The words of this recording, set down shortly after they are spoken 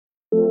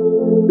Hey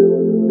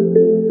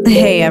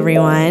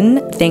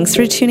everyone, thanks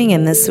for tuning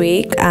in this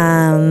week.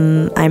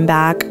 I'm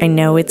back. I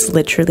know it's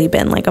literally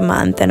been like a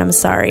month and I'm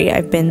sorry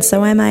I've been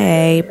so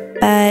MIA,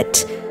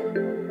 but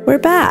we're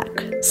back,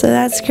 so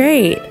that's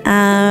great.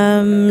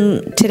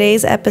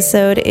 Today's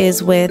episode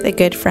is with a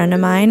good friend of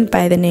mine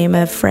by the name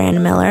of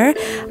Fran Miller.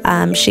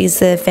 She's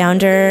the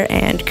founder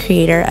and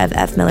creator of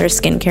F. Miller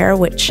Skincare,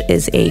 which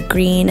is a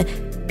green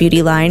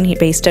beauty line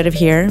based out of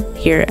here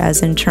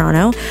as in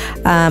Toronto.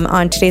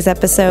 On today's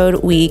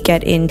episode, we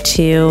get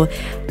into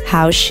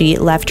how she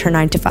left her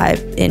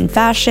 9-to-5 in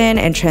fashion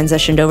and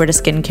transitioned over to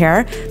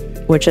skincare,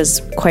 which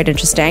is quite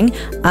interesting.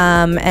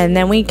 And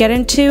then we get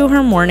into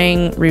her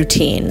morning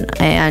routine.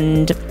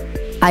 And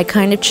I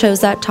kind of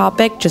chose that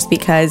topic just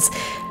because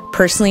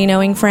personally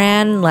knowing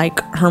Fran, like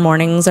her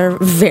mornings are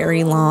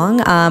very long.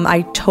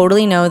 I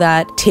totally know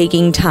that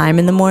taking time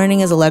in the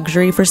morning is a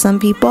luxury for some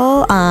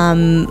people.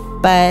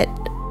 But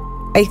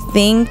I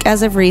think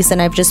as of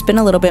recent, I've just been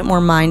a little bit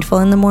more mindful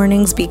in the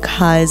mornings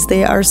because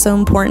they are so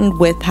important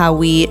with how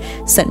we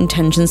set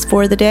intentions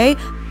for the day.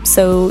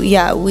 So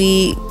yeah,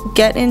 we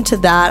get into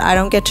that. I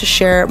don't get to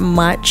share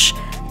much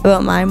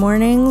about my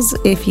mornings.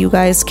 If you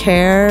guys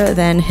care,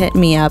 then hit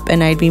me up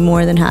and I'd be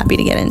more than happy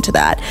to get into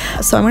that.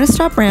 So I'm going to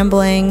stop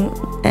rambling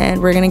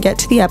and we're going to get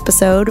to the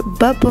episode.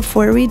 But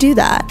before we do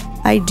that,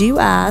 I do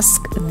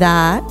ask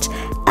that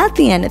at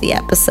the end of the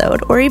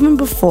episode or even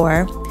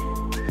before,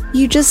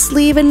 you just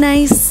leave a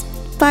nice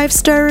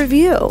 5-star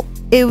review.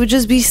 It would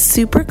just be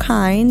super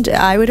kind.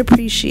 I would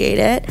appreciate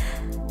it.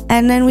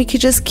 And then we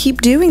could just keep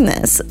doing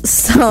this.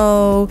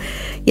 So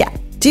yeah,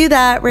 do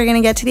that. We're going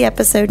to get to the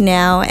episode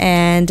now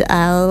and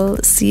I'll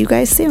see you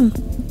guys soon.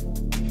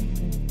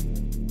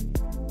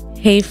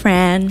 Hey,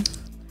 Fran.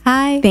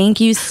 Hi. Thank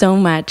you so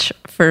much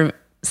for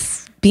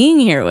being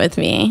here with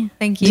me.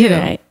 Thank you.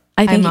 Today.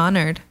 I'm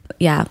honored.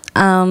 Yeah.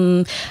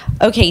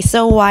 Okay,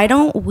 so why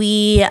don't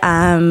we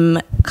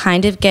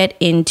kind of get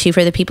into,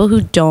 for the people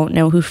who don't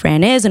know who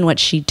Fran is and what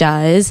she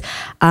does,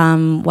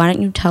 why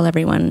don't you tell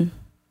everyone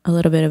a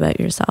little bit about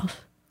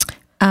yourself?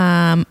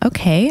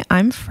 Okay,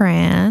 I'm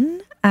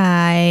Fran.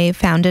 I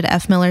founded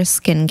F. Miller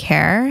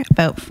Skincare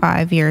about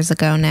 5 years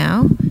ago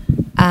now.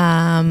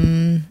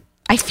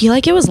 I feel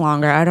like it was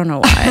longer. I don't know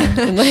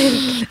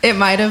why. It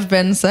might have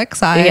been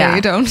 6. I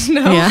don't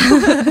know.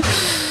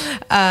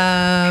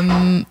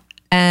 Yeah.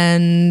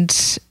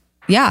 And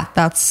yeah,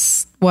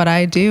 that's what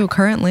I do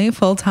currently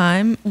full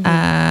time.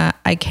 Mm-hmm.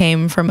 I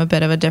came from a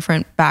bit of a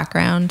different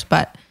background,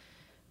 but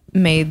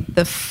made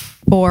the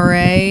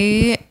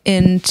foray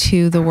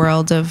into the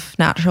world of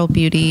natural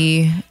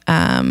beauty.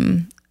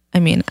 A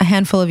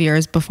handful of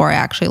years before I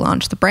actually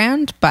launched the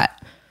brand, but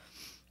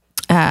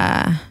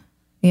yeah.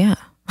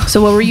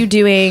 So what were you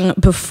doing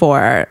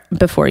before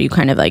you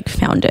kind of like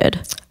founded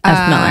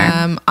F.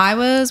 Miller? I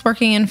was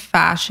working in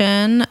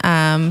fashion,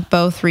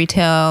 both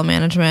retail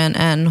management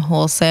and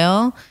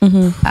wholesale,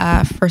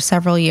 for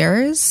several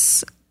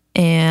years,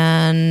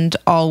 and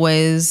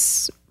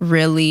always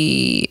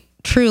really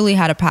truly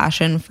had a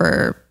passion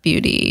for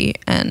beauty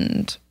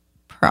and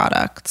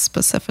product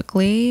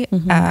specifically.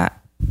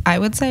 I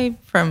would say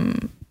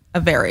from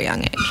a very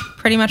young age,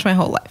 pretty much my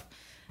whole life.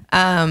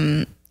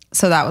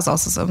 So that was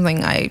also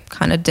something I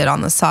kind of did on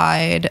the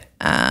side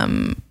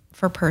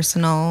for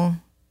personal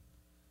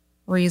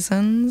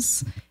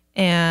reasons,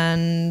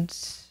 and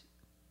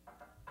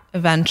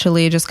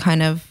eventually just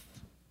kind of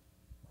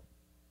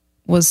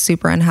was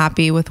super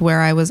unhappy with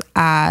where I was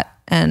at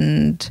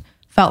and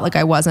felt like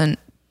I wasn't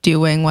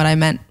doing what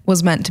I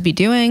was meant to be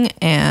doing,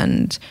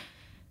 and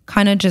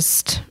kind of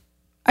just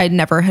I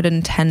never had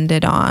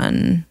intended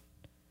on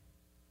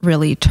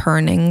really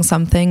turning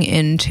something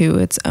into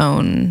its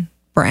own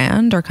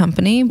brand or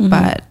company,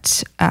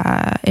 but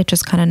it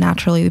just kind of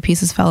naturally the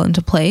pieces fell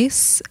into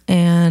place,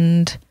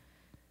 and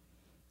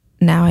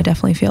now I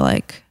definitely feel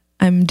like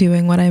I'm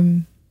doing what I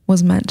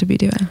was meant to be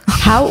doing.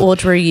 How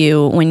old were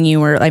you when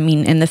you were,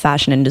 in the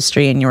fashion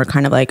industry and you were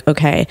kind of like,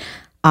 okay,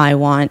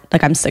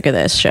 I'm sick of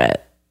this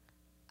shit?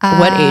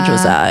 What age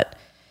was that?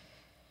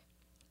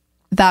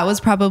 That was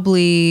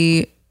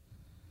probably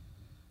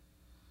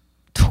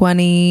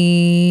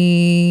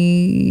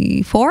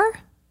 24.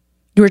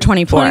 You were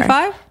 24.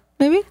 25,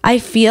 maybe? I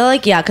feel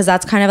like, yeah, because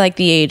that's kind of like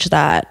the age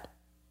that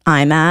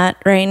I'm at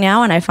right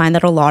now. And I find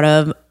that a lot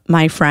of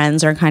my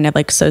friends are kind of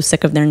like so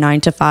sick of their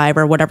 9-to-5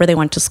 or whatever they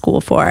went to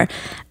school for.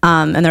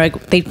 And they're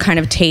like, they kind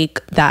of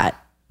take that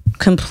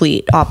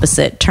complete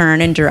opposite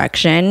turn and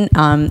direction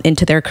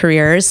into their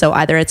careers. So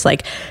either it's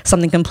like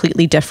something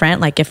completely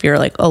different, like if you're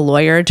like a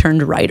lawyer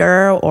turned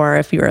writer, or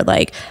if you're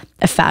like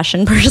a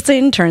fashion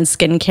person turned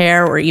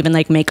skincare, or even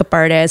like makeup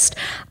artist.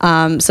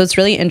 So it's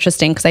really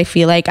interesting because I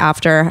feel like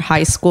after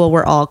high school,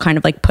 we're all kind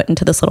of like put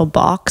into this little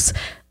box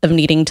of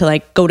needing to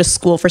like go to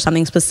school for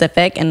something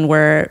specific, and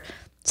we're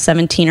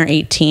 17 or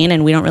 18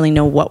 and we don't really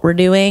know what we're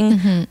doing.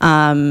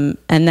 And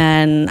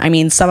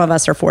then, some of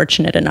us are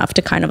fortunate enough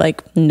to kind of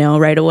like know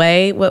right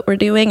away what we're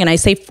doing. And I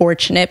say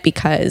fortunate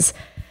because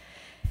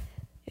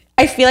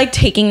I feel like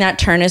taking that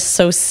turn is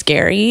so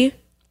scary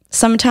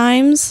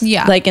sometimes.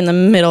 Yeah. Like in the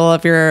middle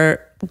of your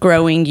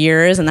growing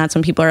years, and that's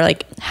when people are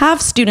like,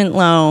 have student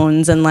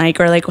loans and like,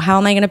 or like, how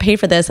am I going to pay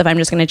for this if I'm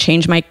just going to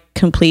change my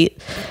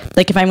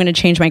if I'm going to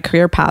change my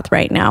career path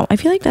right now? I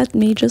feel like that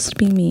may just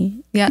be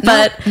me. Yeah,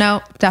 but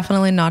no,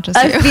 definitely not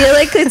just you. I feel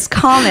like it's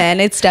common.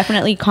 It's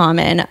definitely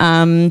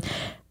common.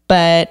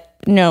 But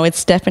no,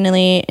 it's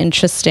definitely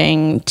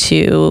interesting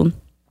to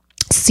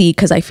see,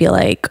 because I feel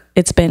like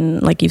it's been,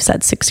 like you've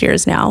said, 6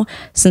 years now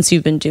since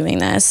you've been doing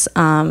this.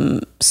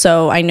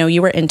 So I know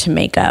you were into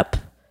makeup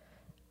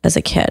as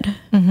a kid,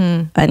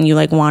 and you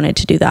like wanted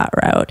to do that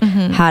route.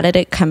 How did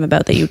it come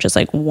about that you just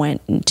like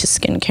went into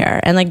skincare,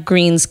 and like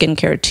green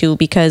skincare too?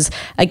 Because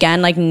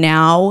again, like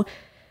now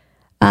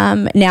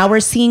we're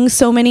seeing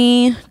so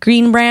many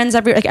green brands.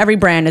 Every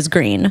brand is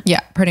green.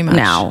 Yeah, pretty much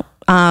now.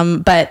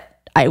 But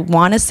I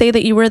want to say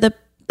that you were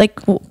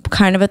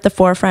kind of at the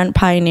forefront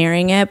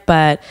pioneering it,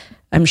 but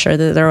I'm sure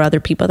that there were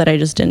other people that I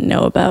just didn't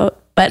know about.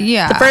 But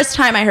yeah, the first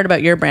time I heard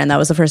about your brand, that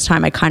was the first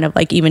time I kind of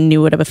like even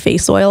knew what a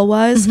face oil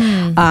was.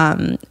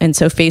 And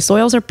so face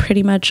oils are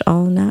pretty much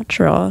all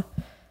natural.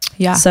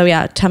 Yeah. So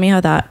yeah, tell me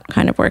how that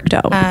kind of worked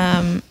out.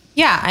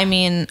 Yeah, I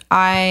mean,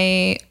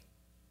 I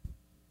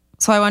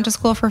went to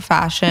school for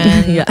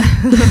fashion. Yeah.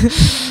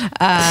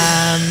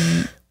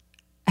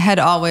 Had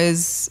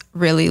always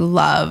really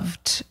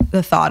loved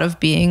the thought of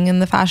being in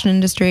the fashion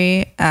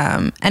industry.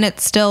 And it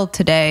still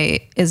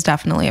today is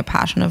definitely a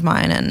passion of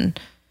mine. And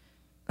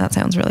that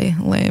sounds really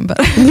lame, but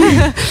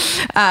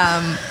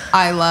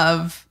I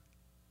love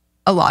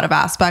a lot of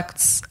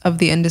aspects of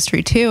the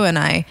industry too. And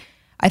I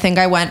think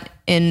I went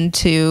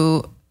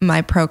into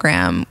my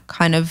program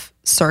kind of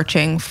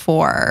searching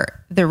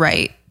for the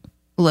right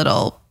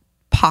little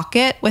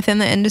pocket within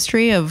the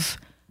industry of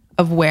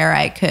where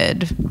I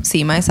could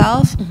see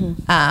myself.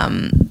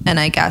 And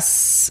I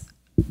guess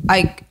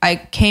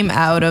I came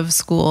out of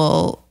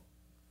school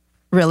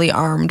really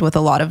armed with a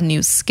lot of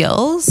new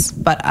skills,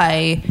 but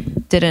I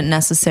didn't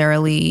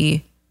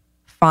necessarily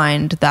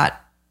find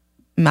that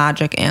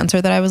magic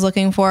answer that I was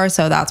looking for.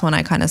 So that's when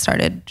I kind of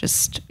started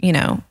just,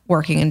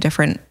 working in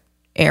different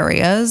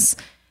areas.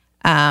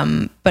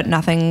 But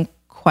nothing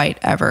quite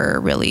ever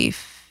really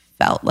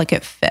felt like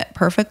it fit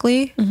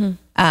perfectly.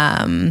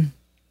 And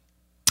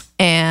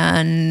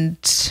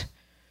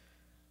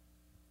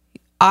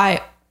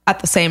I, at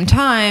the same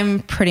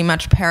time, pretty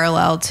much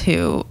parallel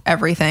to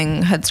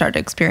everything, had started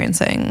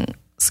experiencing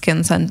skin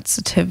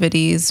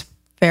sensitivities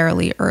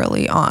fairly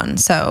early on.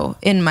 So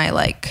in my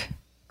like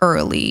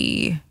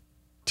early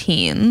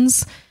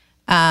teens,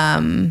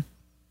 between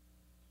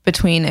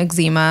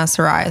eczema,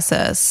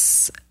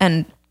 psoriasis,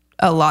 and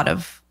a lot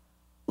of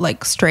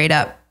like straight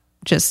up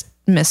just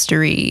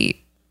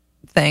mystery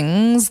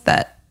things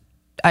that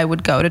I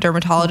would go to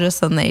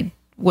dermatologists and they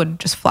would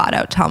just flat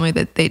out tell me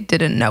that they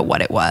didn't know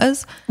what it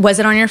was. Was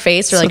it on your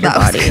face or like your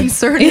body? Was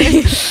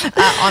concerning.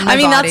 On my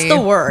body. That's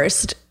the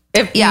worst.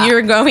 If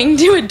you're going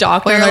to a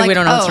doctor, like, we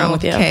don't know what's wrong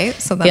with you. Okay,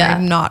 so then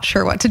I'm not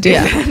sure what to do.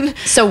 Then.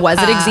 So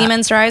was it eczema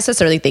and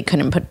psoriasis, or like they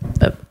couldn't put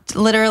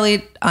literally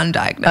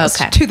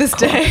undiagnosed to this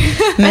day.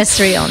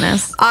 Mystery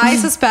illness. I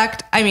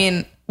suspect,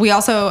 we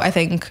also, I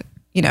think,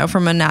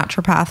 from a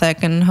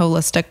naturopathic and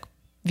holistic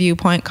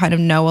viewpoint, kind of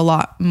know a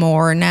lot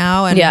more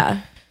now.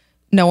 And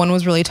no one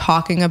was really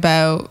talking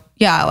about,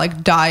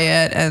 like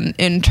diet and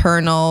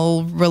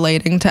internal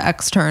relating to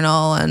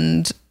external.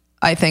 And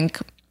I think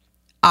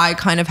I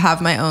kind of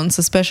have my own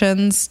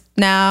suspicions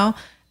now.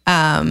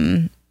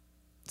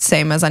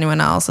 Same as anyone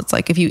else. It's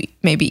like if you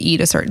maybe eat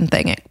a certain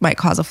thing, it might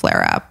cause a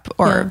flare up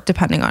or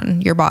depending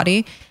on your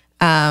body.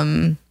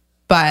 Or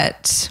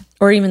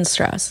even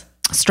stress.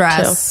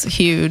 Stress,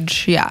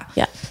 huge. Yeah.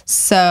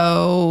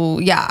 So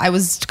I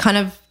was kind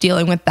of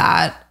dealing with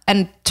that.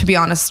 And to be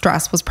honest,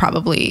 stress was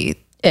probably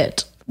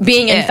it.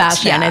 Being in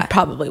fashion, it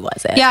probably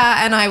was it.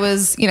 Yeah. And I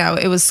was,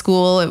 it was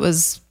school. It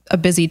was a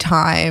busy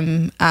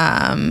time.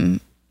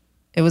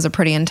 It was a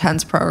pretty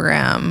intense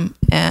program.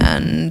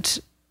 And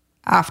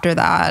after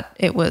that,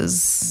 it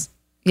was,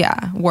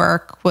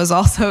 work was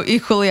also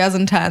equally as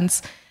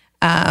intense.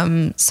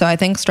 So I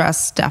think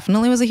stress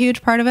definitely was a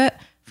huge part of it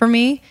for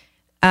me.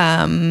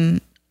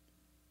 But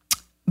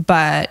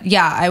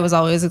I was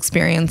always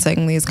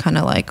experiencing these kind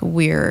of like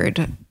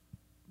weird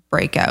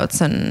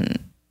breakouts, and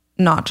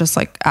not just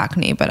like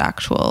acne, but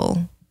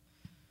actual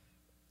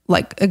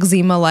like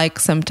eczema-like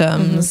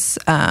symptoms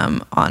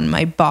on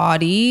my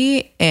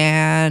body,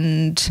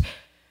 and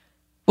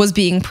was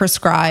being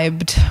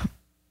prescribed,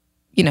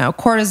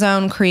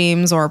 cortisone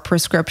creams or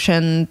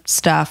prescription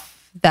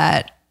stuff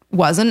that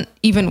wasn't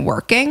even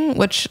working,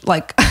 which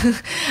like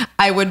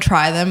I would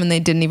try them and they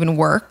didn't even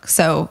work.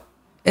 So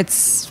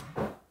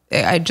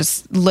I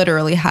just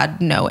literally had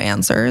no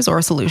answers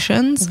or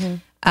solutions.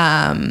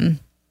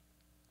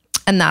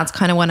 And that's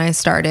kind of when I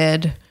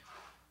started,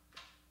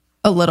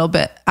 a little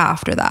bit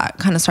after that,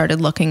 kind of started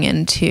looking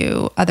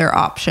into other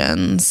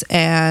options,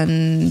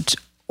 and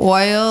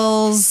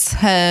oils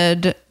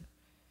had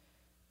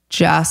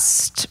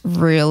just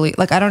really,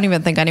 like, I don't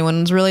even think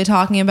anyone's really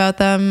talking about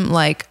them.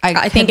 Like,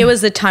 I think it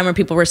was the time where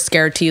people were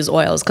scared to use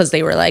oils because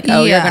they were like,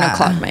 oh, you're going to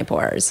clog my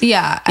pores.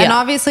 Yeah. And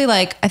obviously,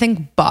 like, I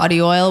think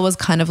body oil was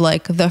kind of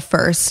like the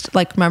first,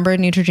 like, remember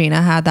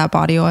Neutrogena had that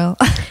body oil?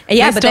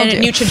 Yeah, but then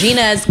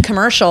Neutrogena's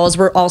commercials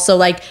were also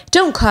like,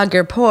 don't clog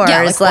your pores.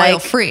 Yeah, like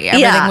oil-free.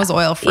 Everything was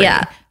oil-free.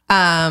 Yeah.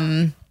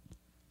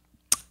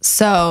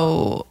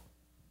 So...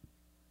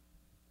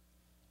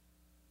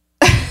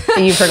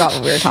 You forgot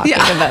what we were talking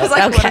about.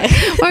 Like, okay.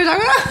 What are we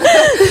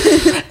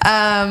talking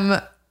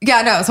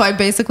about? So I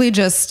basically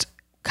just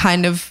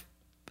kind of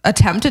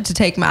attempted to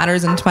take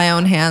matters into my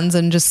own hands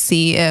and just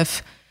see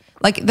if,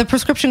 like, the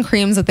prescription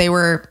creams that they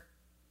were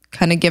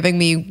kind of giving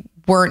me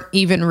weren't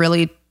even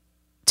really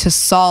to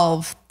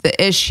solve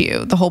the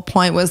issue. The whole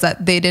point was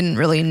that they didn't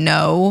really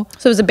know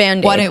so it was a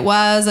Band-Aid. What it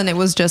was. And it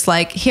was just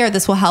like, here,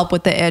 this will help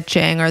with the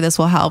itching or this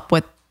will help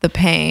with the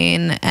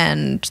pain,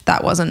 and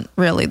that wasn't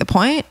really the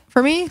point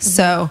for me. Mm-hmm.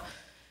 So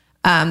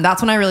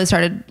that's when I really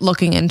started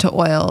looking into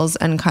oils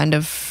and kind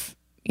of,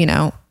 you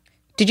know.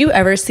 Did you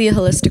ever see a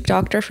holistic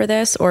doctor for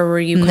this, or were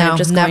you kind of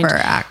just never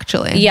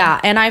actually? Yeah,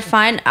 and I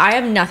find I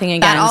have nothing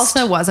against. That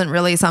also wasn't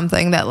really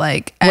something that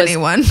like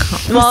anyone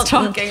was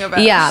talking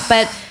about. Yeah,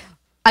 but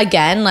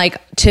again,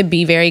 like, to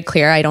be very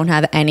clear, I don't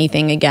have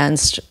anything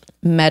against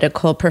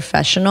medical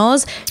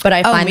professionals, but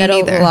I find that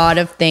a lot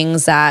of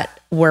things that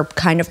were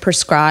kind of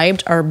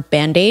prescribed are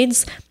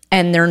Band-Aids,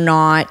 and they're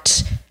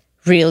not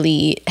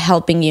really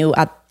helping you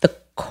at the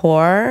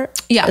core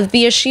of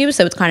the issue.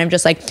 So it's kind of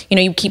just like, you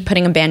know, you keep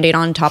putting a Band-Aid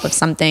on top of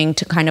something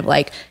to kind of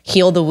like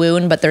heal the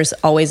wound, but there's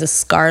always a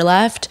scar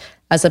left,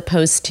 as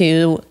opposed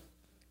to,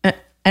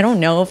 I don't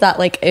know if that,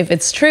 like, if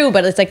it's true,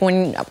 but it's like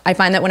when I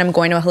find that when I'm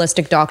going to a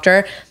holistic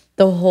doctor,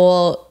 the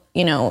whole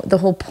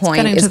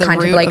point is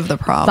kind of like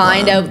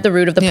find out the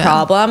root of the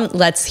problem.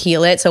 Let's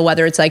heal it. So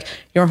whether it's like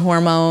your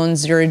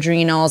hormones, your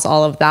adrenals,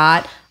 all of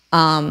that.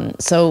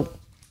 So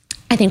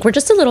I think we're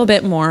just a little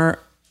bit more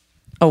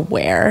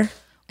aware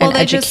and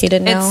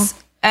educated now.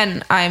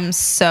 And I'm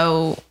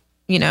so,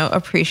 you know,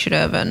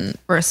 appreciative and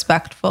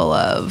respectful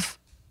of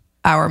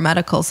our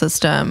medical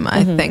system. Mm-hmm.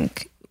 I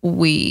think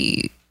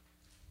we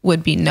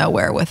would be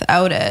nowhere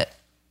without it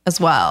as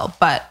well.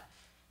 But,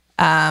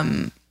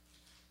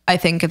 I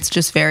think it's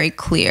just very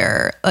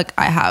clear. Like,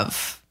 I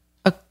have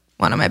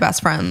one of my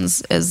best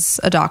friends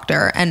is a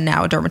doctor and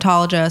now a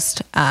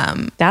dermatologist.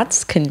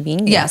 That's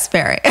convenient. Yes,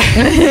 very.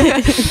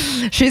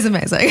 She's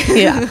amazing.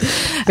 Yeah,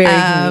 very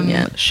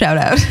convenient. Shout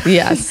out.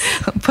 Yes.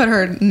 Put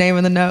her name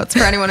in the notes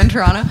for anyone in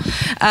Toronto.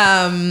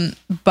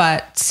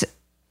 But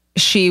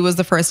she was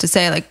the first to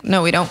say, like,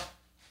 no, we don't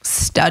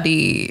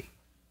study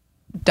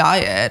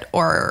diet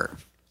or,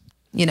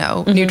 you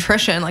know,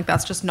 nutrition. Like,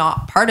 that's just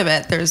not part of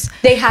it.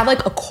 They have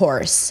like a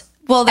course.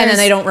 Well, and then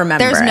they don't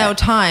remember. There's no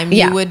time.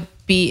 Yeah. You would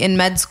be in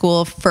med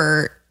school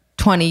for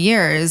 20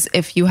 years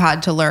if you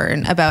had to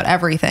learn about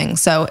everything.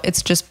 So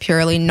it's just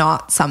purely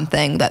not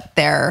something that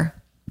they're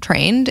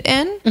trained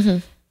in. Mm-hmm.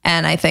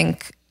 And I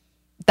think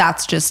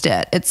that's just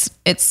it.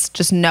 It's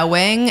just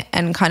knowing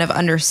and kind of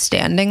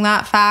understanding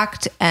that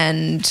fact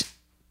and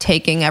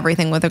taking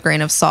everything with a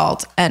grain of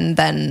salt, and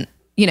then,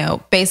 you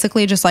know,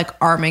 basically just like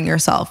arming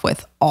yourself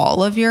with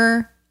all of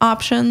your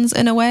options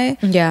in a way.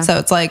 Yeah. So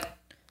it's like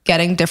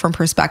getting different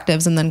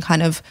perspectives and then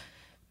kind of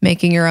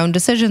making your own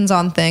decisions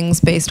on things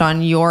based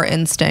on your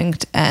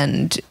instinct,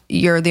 and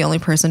you're the only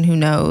person who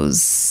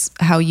knows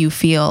how you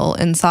feel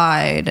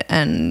inside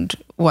and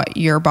what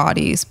your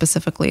body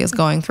specifically is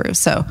going through.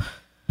 So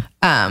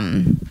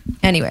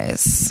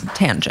anyways,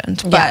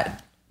 tangent.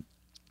 But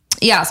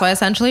yeah, so I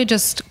essentially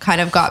just kind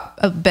of got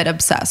a bit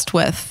obsessed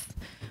with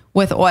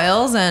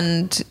oils,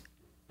 and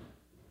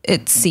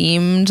it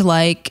seemed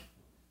like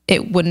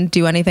it wouldn't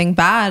do anything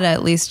bad.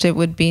 At least it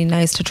would be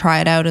nice to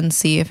try it out and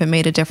see if it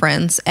made a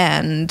difference.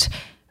 And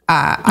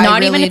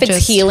not even if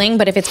it's healing,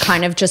 but if it's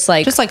kind of just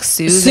like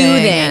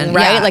soothing,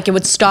 right? Like it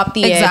would stop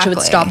the itch, it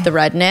would stop the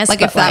redness.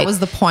 Like if that was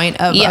the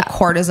point of a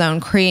cortisone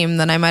cream,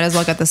 then I might as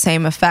well get the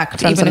same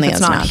effect, even if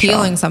it's not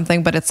healing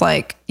something, but it's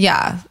like,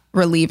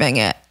 relieving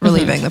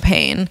the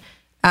pain.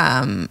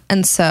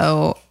 And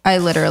so I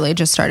literally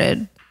just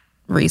started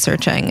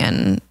researching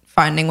and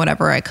finding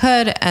whatever I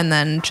could, and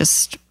then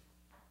just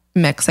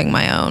mixing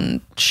my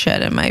own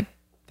shit in my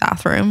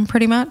bathroom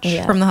pretty much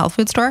from the health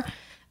food store.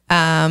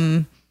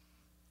 And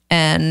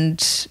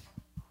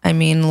I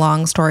mean,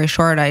 long story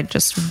short, I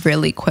just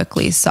really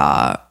quickly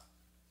saw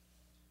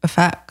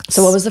effects.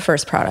 So what was the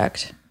first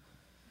product?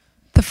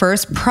 The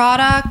first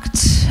product,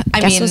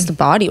 I mean, was the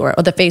body oil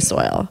or the face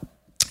oil.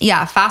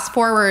 Yeah. Fast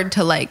forward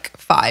to like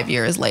 5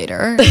 years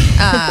later,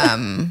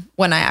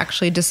 when I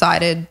actually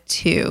decided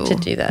to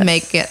do this,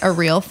 make it a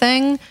real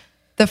thing.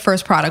 The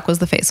first product was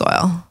the face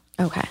oil.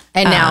 Okay.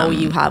 And now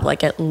you have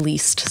like at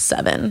least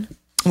 7.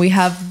 We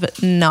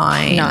have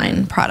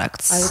 9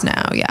 products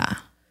now. Yeah.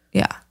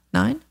 Yeah.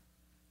 9?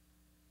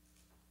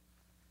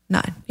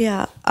 9.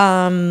 Yeah.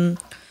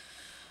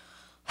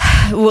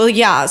 Well,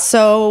 yeah.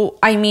 So,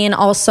 I mean,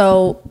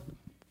 also,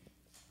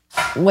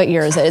 what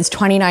year is it? It's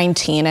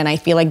 2019. And I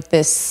feel like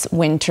this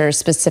winter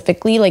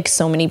specifically, like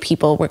so many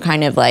people were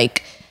kind of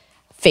like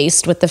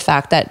faced with the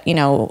fact that, you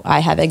know, I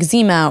have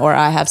eczema or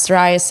I have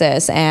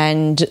psooriasis,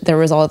 and there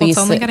was all these. It's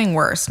only getting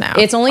worse now.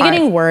 It's only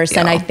getting worse,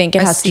 and I think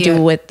it has to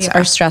do with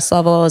our stress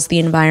levels, the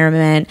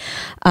environment,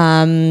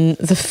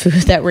 the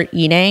food that we're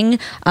eating.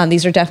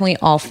 These are definitely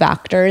all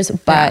factors,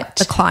 but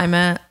the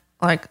climate,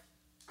 like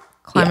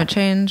climate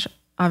change,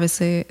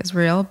 obviously is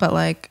real, but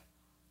like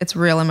it's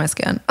real in my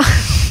skin.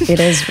 It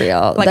is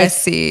real. Like I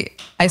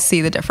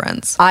see the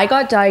difference. I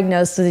got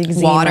diagnosed with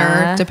eczema.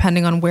 Water,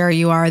 depending on where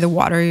you are, the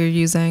water you're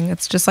using.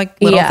 It's just like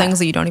little things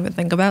that you don't even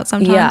think about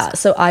sometimes. Yeah.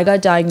 So I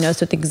got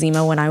diagnosed with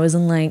eczema when I was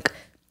in like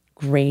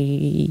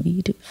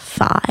grade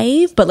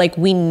 5, but like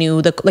we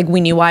knew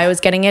why I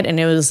was getting it, and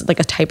it was like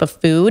a type of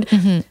food.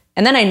 And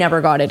then I never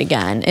got it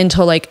again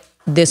until like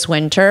this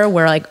winter,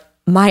 where like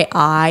my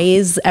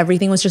eyes,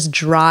 everything was just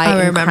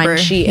dry and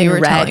crunchy and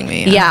red. Telling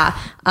me,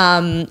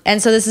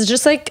 and so this is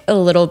just like a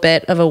little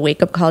bit of a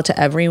wake up call to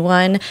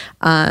everyone,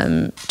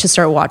 to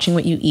start watching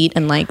what you eat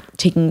and like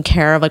taking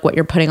care of like what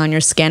you're putting on your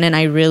skin. And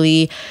I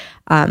really,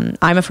 I'm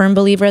a firm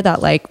believer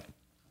that like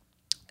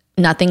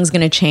nothing's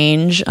going to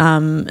change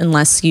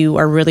unless you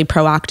are really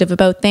proactive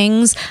about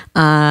things,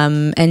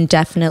 and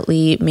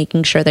definitely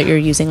making sure that you're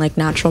using like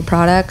natural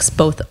products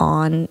both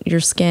on your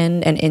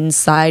skin and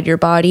inside your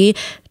body,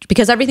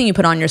 because everything you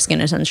put on your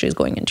skin essentially is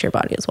going into your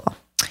body as well.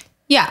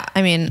 Yeah.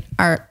 I mean,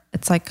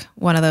 it's like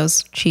one of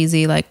those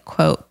cheesy like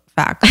quote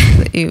facts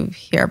that you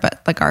hear,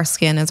 but like our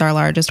skin is our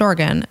largest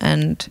organ,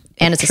 and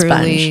it's truly, a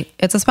sponge.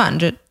 It's a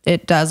sponge.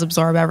 It does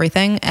absorb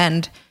everything.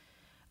 And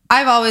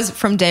I've always,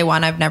 from day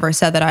one, I've never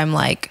said that I'm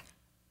like,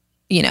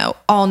 you know,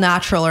 all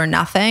natural or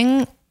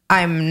nothing.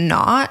 I'm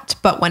not.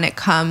 But when it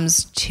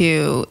comes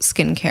to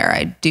skincare,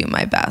 I do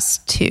my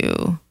best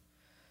to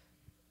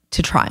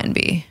try and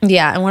be.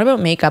 Yeah. And what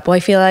about makeup? Well, I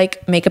feel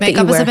like makeup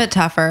is a bit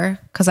tougher,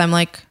 because I'm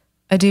like,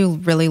 I do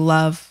really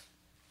love,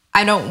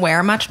 I don't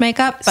wear much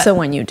makeup. But so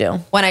when you do,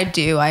 when I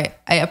do, I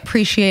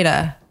appreciate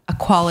a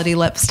quality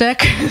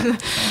lipstick.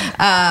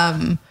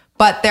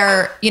 But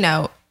they're, you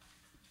know,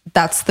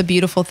 that's the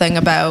beautiful thing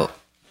about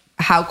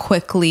how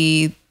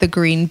quickly the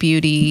green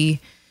beauty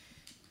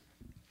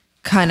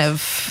kind of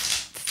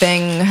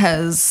thing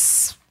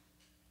has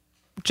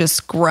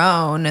just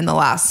grown in the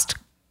last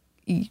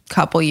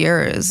couple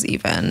years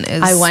even.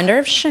 I wonder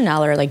if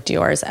Chanel or like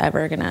Dior is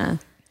ever gonna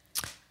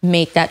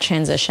make that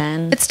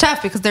transition. It's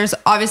tough because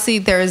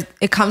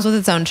it comes with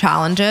its own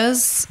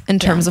challenges in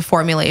terms of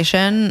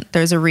formulation.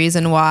 There's a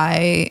reason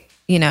why,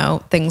 you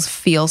know, things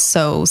feel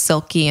so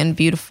silky and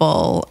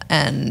beautiful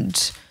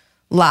and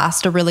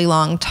last a really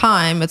long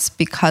time. It's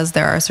because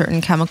there are certain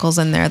chemicals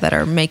in there that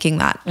are making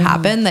that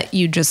happen, that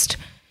you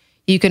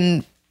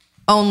can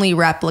only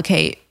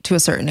replicate to a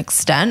certain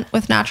extent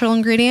with natural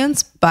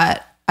ingredients.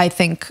 But I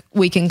think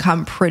we can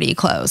come pretty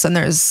close, and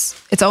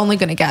it's only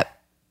going to get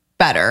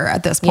better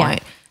at this point.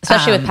 Yeah.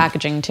 Especially with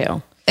packaging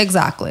too.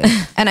 Exactly.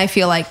 And I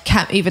feel like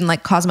even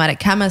like cosmetic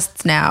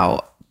chemists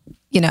now,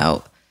 you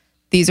know,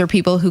 these are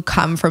people who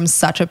come from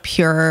such a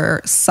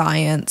pure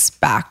science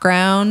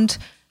background,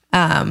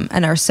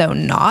 and are so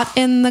not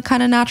in the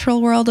kind of natural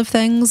world of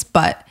things,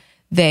 but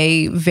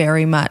they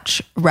very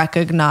much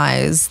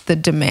recognize the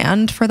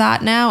demand for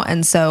that now.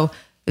 And so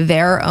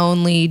they're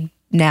only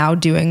now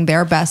doing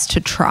their best to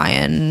try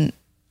and,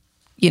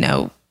 you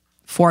know,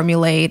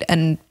 formulate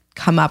and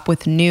come up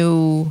with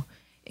new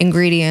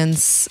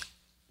ingredients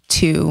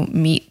to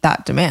meet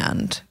that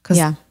demand.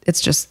 Because it's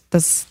just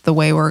the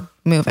way we're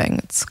moving.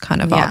 It's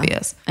kind of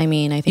obvious. I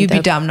mean, I think you'd be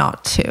dumb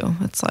not to.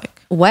 It's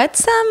like,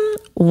 what's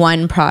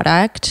one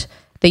product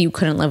that you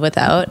couldn't live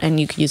without and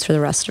you could use for the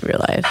rest of your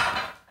life?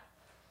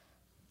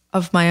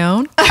 Of my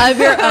own? Of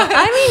your own.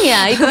 I mean,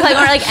 yeah, you could play,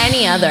 or like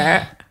any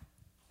other.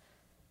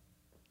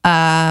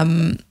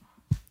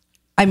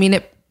 I mean,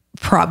 it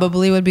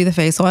probably would be the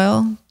face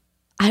oil.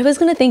 I was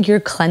gonna think your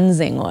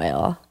cleansing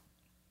oil.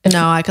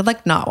 No, I could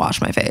like not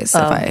wash my face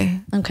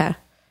Okay.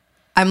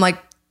 I'm like,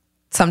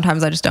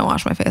 sometimes I just don't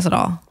wash my face at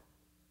all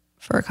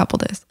for a couple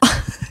days.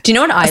 Do you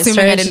know what I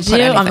started to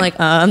do? I'm like,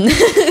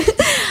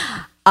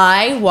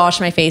 I wash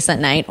my face at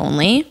night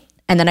only,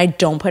 and then I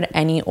don't put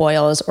any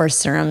oils or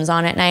serums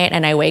on at night,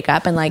 and I wake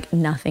up and like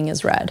nothing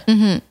is red.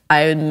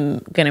 I'm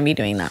gonna be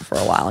doing that for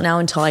a while now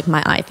until like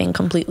my eye thing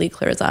completely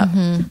clears up.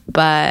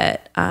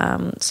 But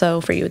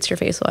so for you, it's your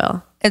face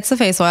oil. It's the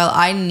face oil.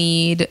 I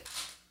need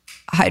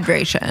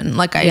hydration.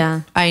 Like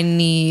I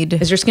need.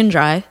 Is your skin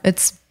dry?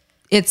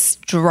 It's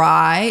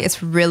dry.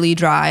 It's really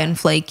dry and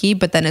flaky,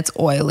 but then it's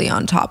oily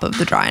on top of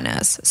the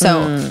dryness.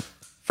 So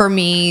for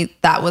me,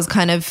 that was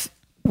kind of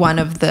one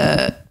of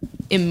the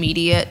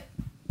immediate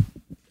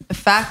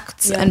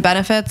effects and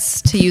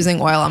benefits to using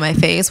oil on my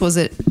face. Was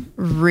it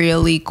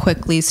really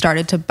quickly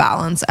started to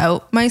balance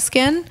out my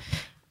skin,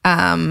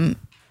 and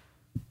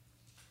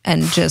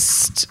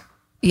just,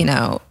 you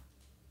know,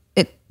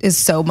 it is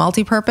so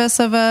multi-purpose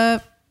of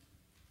a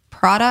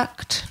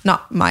product,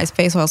 not my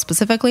face oil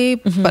specifically,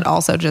 but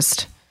also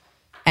just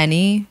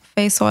any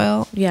face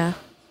oil. Yeah.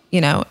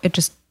 You know, it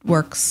just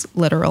works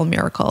literal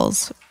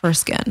miracles for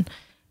skin.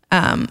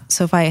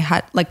 So if I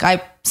had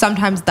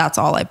sometimes that's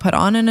all I put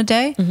on in a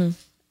day.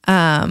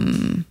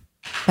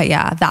 But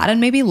yeah, that and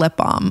maybe lip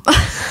balm.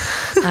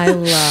 I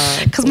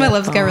love because my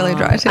lips get really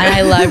dry too. And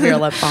I love your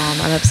lip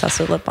balm. I'm obsessed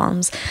with lip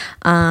balms.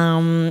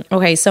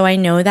 Okay, so I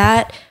know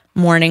that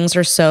mornings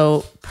are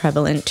so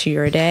prevalent to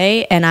your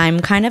day, and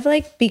I'm kind of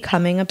like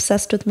becoming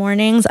obsessed with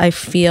mornings. I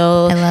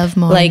feel I love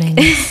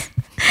mornings.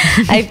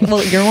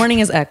 Well, your morning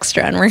is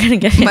extra, and we're gonna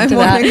get into that.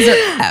 My mornings are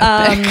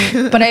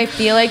epic. But I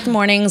feel like the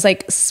mornings,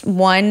 like,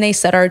 one, they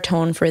set our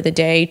tone for the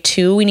day.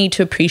 Two, we need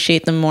to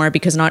appreciate them more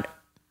because not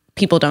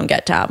people don't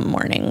get to have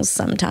mornings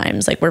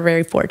sometimes. Like, we're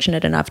very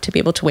fortunate enough to be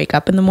able to wake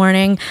up in the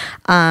morning.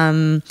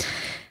 But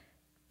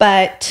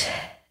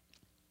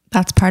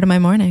that's part of my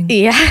morning.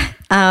 Yeah.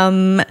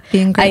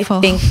 Being grateful.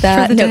 I think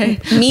that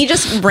me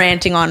just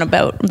ranting on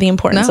about the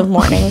importance of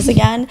mornings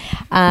again.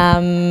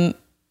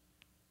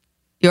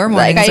 Your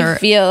mornings I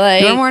feel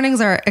like your mornings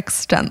are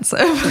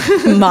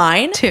extensive.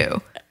 Mine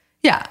too.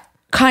 Yeah.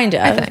 Kind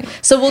of. I think.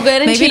 So we'll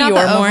get into maybe not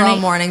your the overall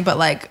morning, but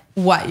like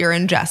what you're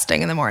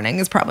ingesting in the morning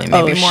is probably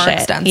more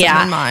extensive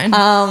than mine.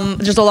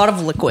 There's a lot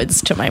of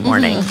liquids to my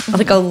morning.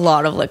 Like a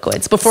lot of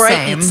liquids. Before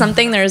I eat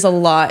something, there's a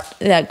lot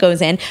that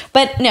goes in.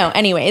 But no,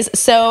 anyways,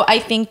 so I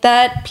think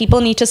that people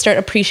need to start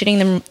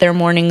appreciating their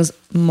mornings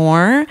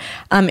more,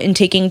 and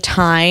taking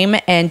time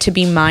and to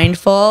be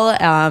mindful,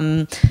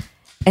 and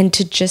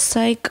to just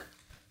like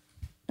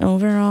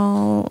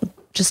overall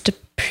just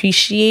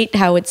appreciate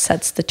how it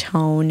sets the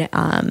tone.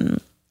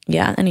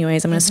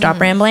 Anyways, I'm going to stop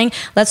rambling.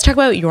 Let's talk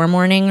about your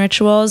morning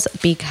rituals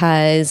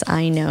because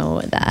I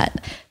know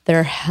that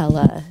they're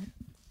hella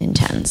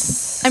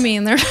intense. I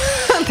mean, they're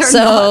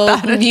so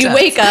not that intense. You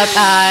wake up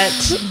at...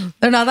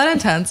 They're not that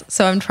intense,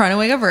 so I'm trying to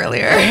wake up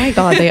earlier. Oh my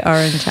God, they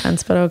are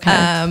intense, but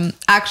okay.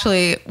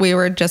 Actually, we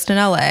were just in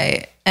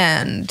LA,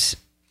 and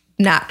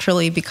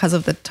naturally, because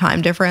of the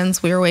time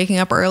difference, we were waking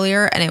up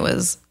earlier, and it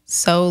was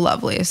so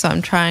lovely. So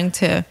I'm trying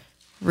to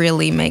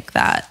really make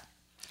that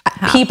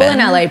happen. People in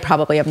LA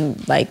probably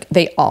have, like,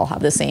 they all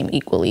have the same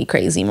equally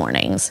crazy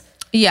mornings.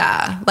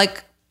 Yeah,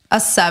 like a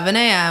 7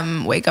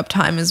 a.m. wake up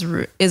time is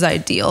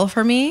ideal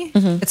for me.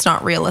 It's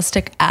not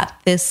realistic at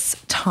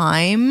this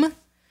time,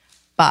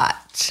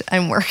 but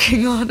I'm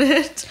working on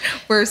it.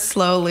 We're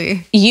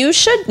slowly. You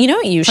should, you know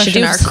what you should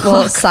do?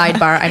 Well,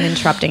 sidebar, I'm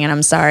interrupting and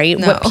I'm sorry.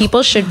 No. What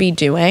people should be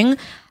doing,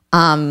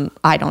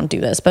 I don't do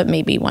this, but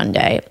maybe one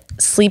day,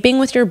 sleeping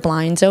with your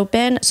blinds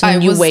open. So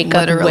when you wake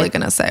up, literally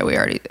gonna say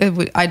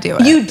I do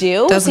it. You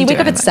do? So you wake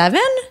up at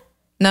 7?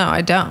 No,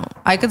 I don't.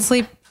 I could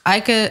sleep.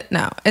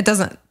 No, it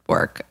doesn't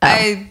work.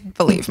 Oh.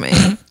 Believe me.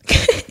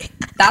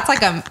 That's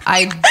like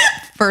I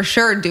for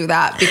sure do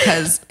that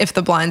because if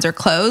the blinds are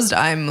closed,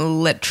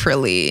 I'm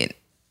literally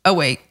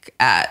awake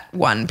at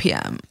 1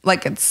 p.m.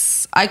 Like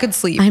I could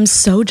sleep. I'm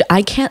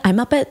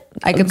up at.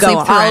 I could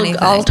sleep through anything.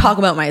 I'll talk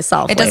about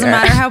myself. It doesn't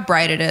matter how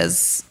bright it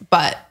is,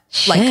 but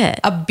like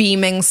a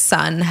beaming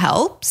sun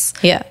helps.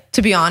 Yeah.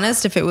 To be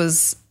honest, if it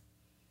was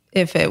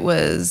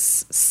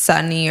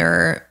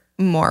sunnier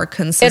more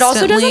consistently. It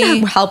also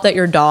doesn't help that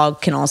your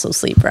dog can also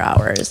sleep for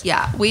hours.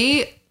 Yeah.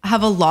 We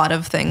have a lot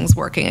of things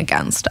working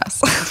against us.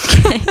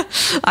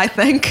 I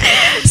think.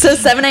 So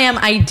 7 a.m.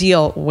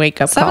 ideal wake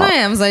up call. 7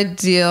 a.m. is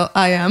ideal.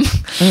 I am.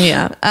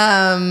 Yeah.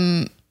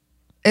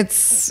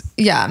 It's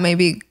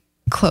maybe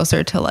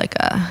closer to like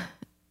a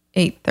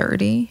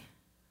 8:30,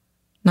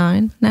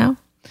 9 now.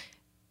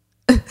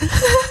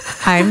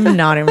 I'm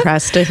not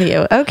impressed with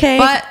you. Okay.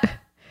 But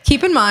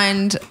keep in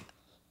mind,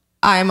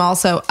 I'm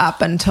also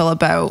up until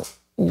about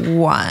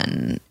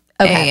 1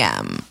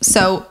 a.m.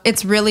 So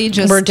it's really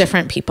just... We're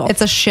different people.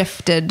 It's a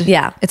shifted day.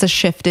 Yeah.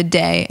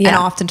 And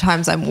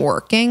oftentimes I'm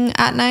working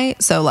at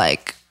night. So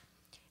like,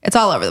 it's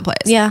all over the place.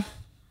 Yeah.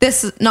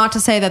 This is not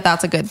to say that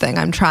that's a good thing.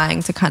 I'm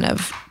trying to kind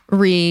of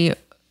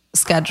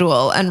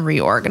reschedule and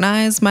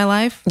reorganize my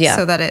life. Yeah.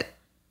 So that it,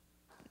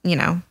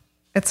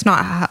 it's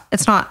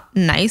not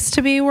nice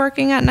to be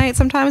working at night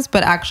sometimes,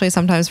 but actually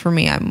sometimes for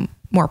me, I'm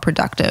more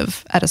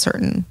productive at a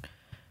certain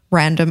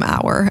random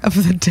hour of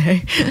the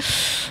day.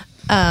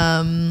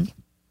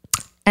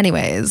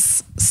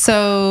 Anyways,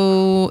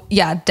 so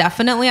yeah,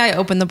 definitely I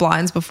open the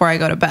blinds before I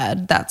go to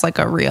bed. That's like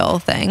a real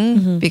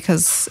thing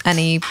because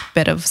any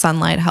bit of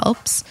sunlight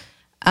helps.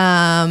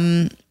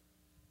 What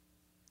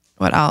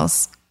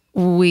else?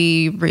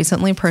 We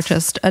recently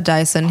purchased a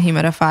Dyson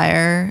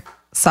humidifier.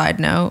 Side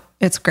note,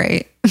 it's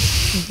great.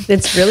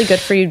 It's really good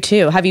for you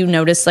too. Have you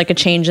noticed like a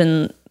change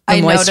in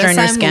the moisture in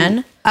your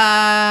skin?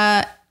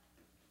 Kind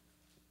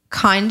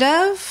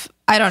of.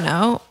 I don't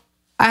know.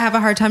 I have a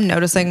hard time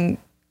noticing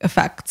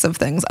effects of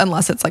things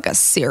unless it's like a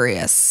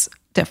serious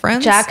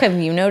difference. Jack, have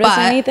you noticed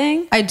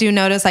anything? I do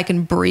notice I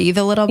can breathe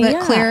a little bit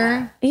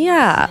clearer.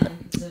 Yeah.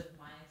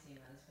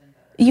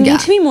 You need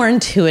to be more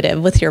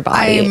intuitive with your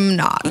body. I'm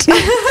not.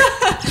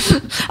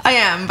 I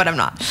am, but I'm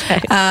not.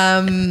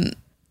 Okay.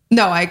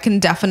 No, I can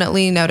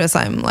definitely notice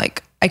I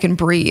can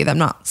breathe. I'm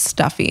not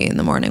stuffy in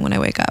the morning when I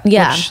wake up.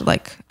 Yeah. Which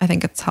I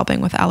think it's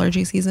helping with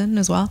allergy season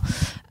as well.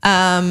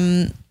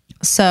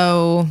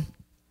 So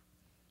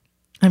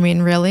I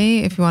mean, really,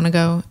 if you want to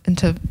go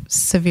into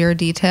severe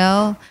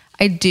detail,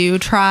 I do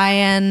try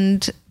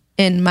and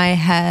in my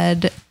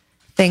head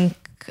think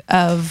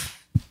of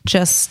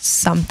just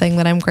something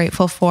that I'm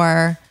grateful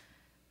for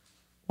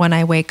when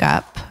I wake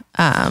up.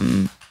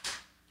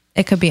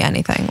 It could be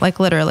anything,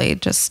 like literally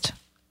just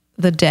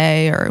the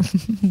day or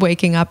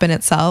waking up in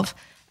itself.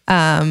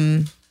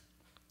 And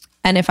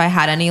if I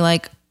had any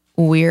like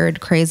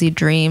weird, crazy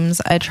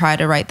dreams, I try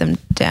to write them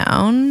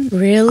down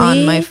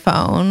on my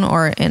phone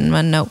or in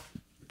my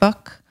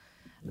notebook.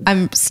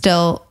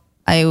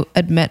 I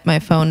admit my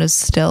phone is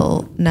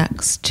still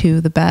next to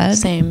the bed.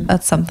 Same.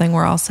 That's something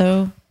we're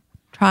also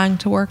trying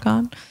to work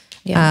on.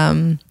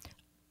 Yeah.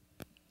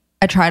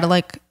 I try to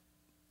like,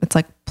 it's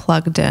like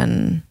plugged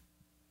in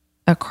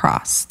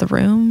across the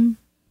room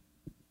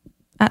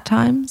at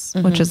times,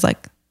 which is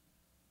like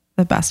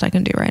the best I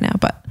can do right now.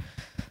 But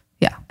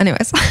yeah,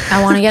 anyways.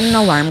 I want to get an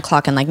alarm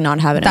clock and like not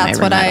have it in my room.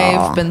 That's what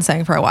I've been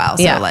saying for a while.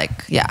 So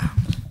like, yeah.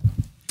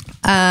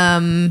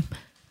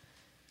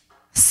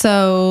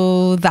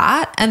 So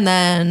that, and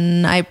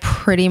then I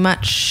pretty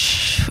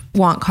much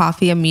want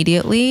coffee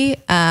immediately.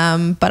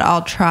 But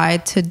I'll try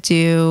to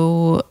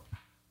do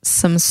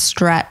some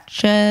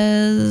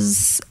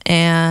stretches,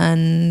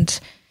 and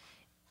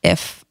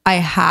if I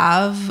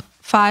have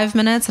 5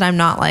 minutes and I'm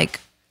not like,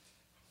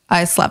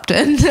 I slept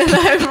in and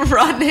I'm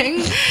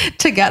running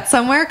to get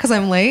somewhere because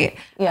I'm late.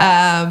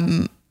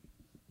 Yeah.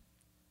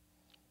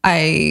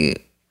 I,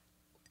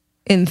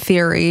 in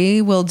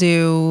theory, will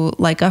do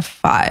like a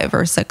 5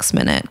 or 6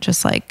 minute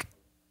just like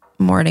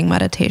morning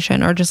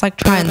meditation, or just like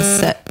try and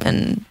sit.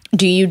 And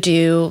do you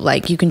do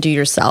like, you can do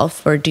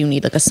yourself, or do you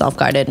need like a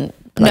self-guided?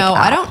 Like, no,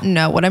 app? I don't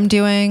know what I'm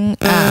doing.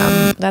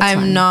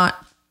 I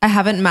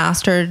haven't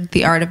mastered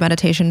the art of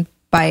meditation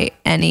by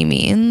any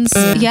means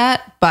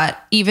yet,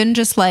 but even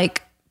just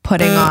like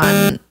putting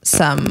on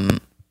some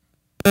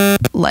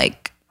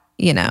like,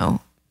 you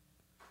know,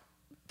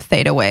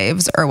 theta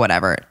waves or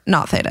whatever,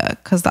 not theta,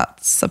 because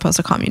that's supposed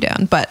to calm you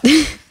down, but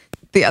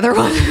the other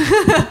one,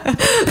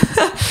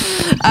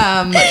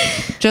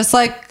 just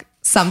like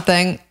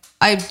something.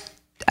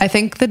 I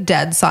think the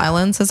dead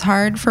silence is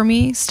hard for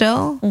me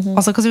still.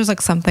 Also because there's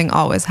like something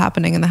always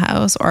happening in the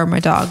house, or my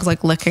dog's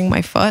like licking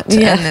my foot,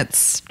 and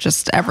it's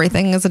just,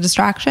 everything is a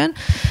distraction.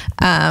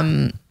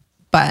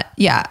 But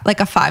yeah, like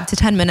a 5 to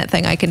 10 minute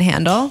thing I can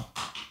handle.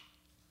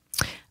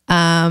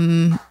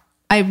 I'm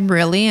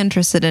really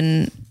interested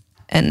in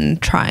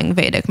trying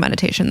Vedic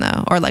meditation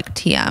though, or like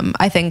TM.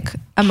 I think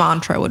a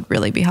mantra would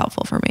really be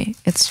helpful for me.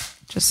 It's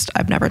just,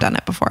 I've never done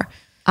it before.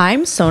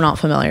 I'm so not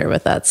familiar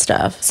with that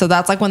stuff. So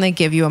that's like when they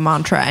give you a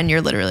mantra and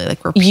you're literally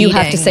like repeating. You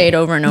have to say it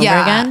over and over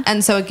again.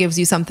 And so it gives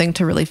you something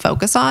to really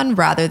focus on,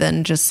 rather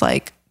than just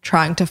like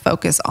trying to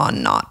focus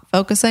on not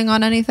focusing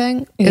on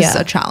anything is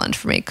a challenge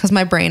for me, because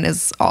my brain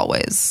is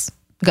always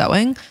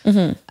going.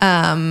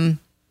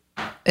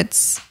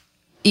 It's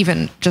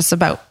even just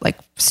about like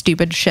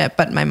stupid shit,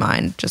 but my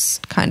mind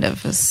just kind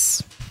of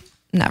is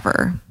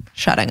never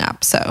shutting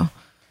up. So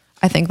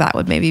I think that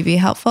would maybe be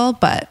helpful,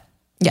 but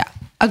yeah,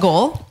 a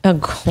goal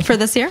for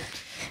this year.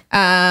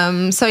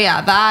 So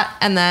yeah, that,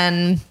 and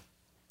then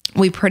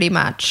we pretty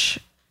much,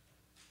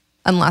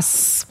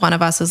 unless one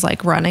of us is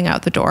like running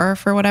out the door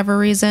for whatever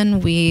reason,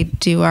 we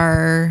do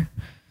our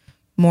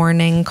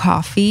morning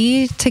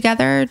coffee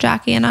together,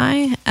 Jackie and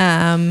I,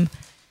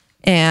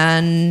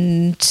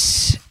 and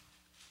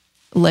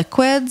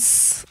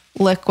liquids.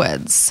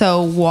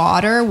 So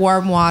water,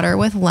 warm water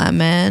with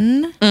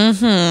lemon.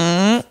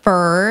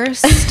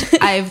 First,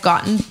 I've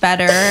gotten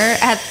better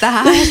at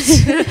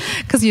that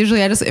because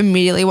usually I just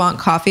immediately want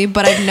coffee.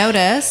 But I've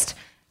noticed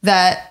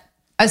that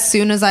as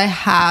soon as I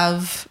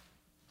have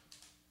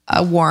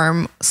a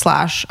warm /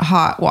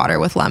 hot water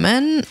with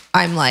lemon,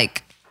 I'm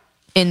like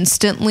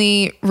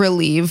instantly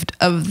relieved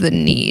of the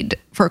need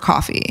for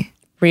coffee.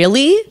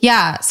 Really?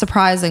 Yeah,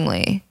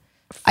 surprisingly.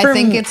 I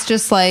think it's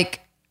just like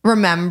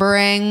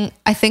remembering.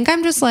 I think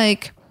I'm just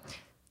like,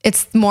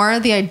 it's more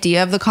the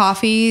idea of the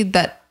coffee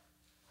that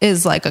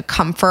is like a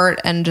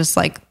comfort, and just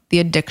like the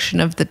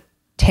addiction of the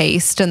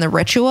taste and the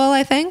ritual,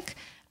 I think.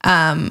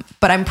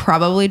 But I'm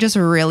probably just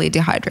really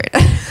dehydrated.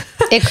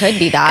 It could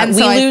be that.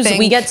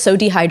 We get so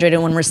dehydrated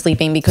when we're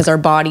sleeping, because our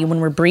body,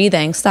 when we're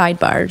breathing,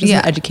 sidebar, just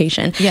an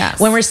education. Yes.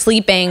 When we're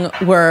sleeping,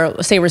 we're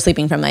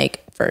sleeping from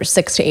like for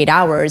 6 to 8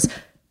 hours.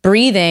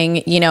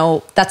 Breathing, you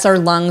know, that's our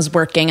lungs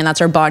working, and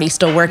that's our body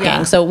still working.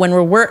 Yeah. So when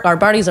our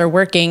bodies are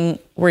working,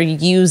 we're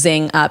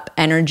using up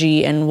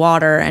energy and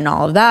water and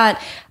all of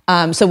that.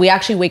 So we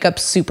actually wake up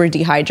super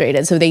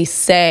dehydrated. So they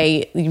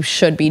say you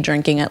should be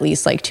drinking at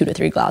least like 2 to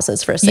 3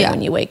 glasses first thing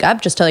when you wake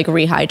up, just to like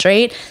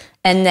rehydrate.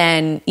 And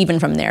then even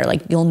from there,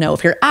 like you'll know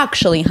if you're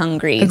actually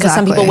hungry. Because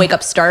some people wake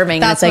up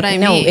starving, and it's like,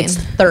 no, it's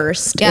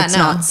thirst. Yeah, it's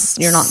not,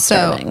 you're not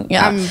starving.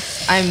 Yeah.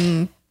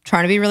 I'm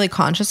trying to be really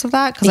conscious of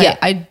that, because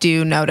I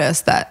do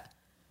notice that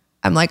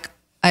I'm like,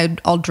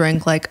 I'll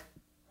drink like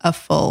a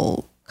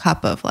full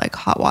cup of like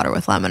hot water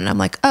with lemon, and I'm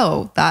like,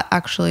 oh, that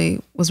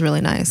actually was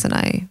really nice, and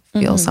I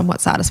feel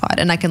somewhat satisfied,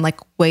 and I can like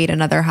wait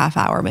another half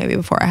hour maybe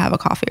before I have a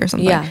coffee or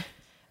something.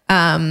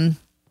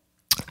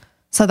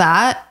 So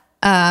that,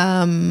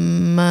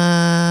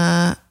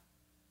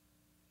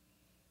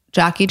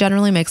 Jackie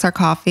generally makes our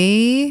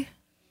coffee.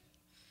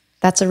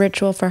 That's a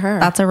ritual for her.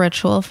 That's a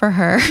ritual for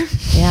her.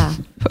 Yeah.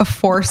 A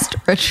forced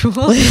ritual.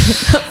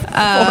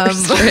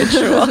 Forced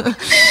ritual.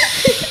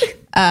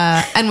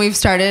 And we've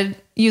started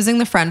using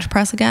the French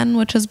press again,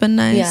 which has been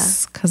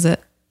nice because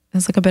it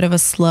is like a bit of a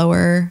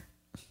slower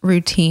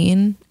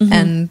routine.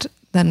 And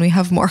then we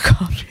have more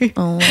coffee.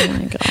 Oh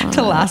my God.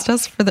 To last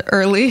us for the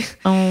early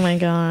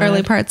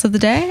parts of the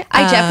day.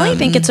 I definitely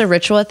think it's a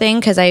ritual thing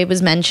because I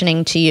was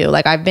mentioning to you,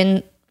 like I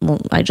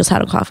just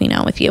had a coffee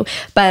now with you,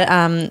 but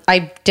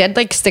I did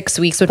like 6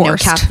 weeks with no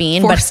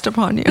caffeine. Forced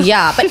upon you.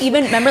 Yeah, but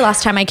even remember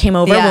last time I came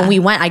over when we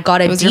went, I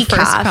got a decaf. Your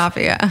first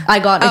coffee, yeah. I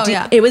got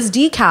it was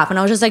decaf, and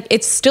I was just like,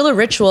 it's still a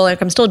ritual.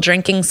 Like I'm still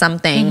drinking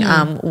something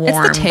warm.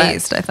 It's the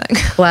taste, I think.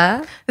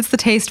 What? It's the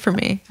taste for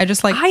me. I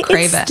just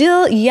crave it.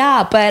 Still,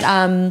 yeah, but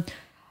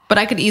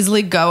I could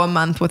easily go a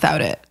month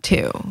without it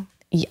too.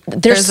 Yeah,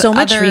 there's so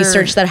much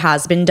research that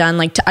has been done.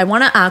 Like I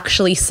want to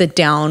actually sit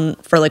down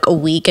for like a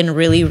week and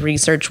really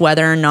research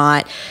whether or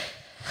not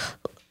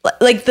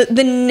like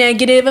the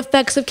negative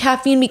effects of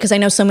caffeine, because I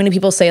know so many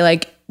people say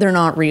like they're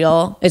not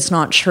real. It's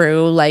not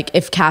true. Like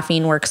if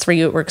caffeine works for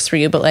you, it works for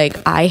you. But like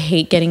I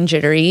hate getting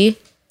jittery.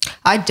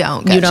 I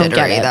don't get you don't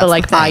jittery, get it, but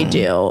like I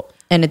do.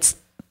 And it's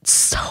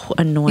so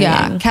annoying.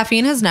 Yeah,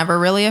 caffeine has never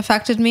really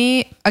affected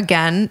me.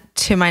 Again,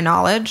 to my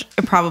knowledge,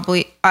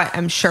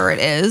 I'm sure it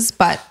is,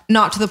 but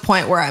not to the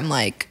point where I'm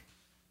like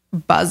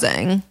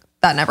buzzing.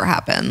 That never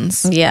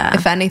happens. Yeah.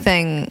 If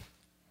anything,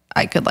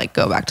 I could like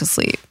go back to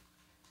sleep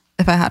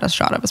if I had a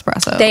shot of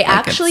espresso. They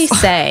actually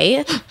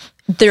say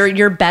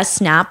your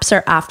best naps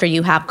are after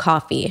you have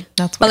coffee.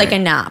 That's but like a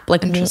nap,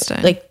 like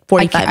interesting, like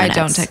 45 minutes. I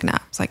don't take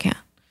naps. I can't.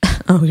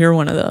 Oh, you're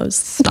one of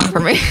those. Not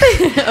for me.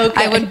 Okay.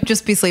 I would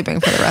just be sleeping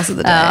for the rest of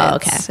the day. Oh,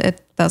 okay.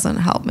 It doesn't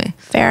help me.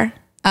 Fair.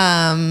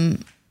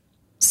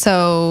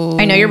 So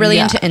I know you're really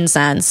into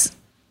incense.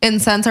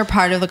 Incense are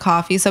part of the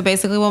coffee. So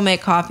basically we'll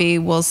make coffee.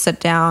 We'll sit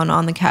down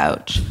on the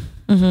couch,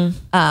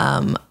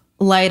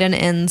 light an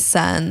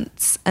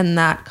incense. And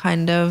that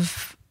kind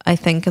of, I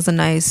think, is a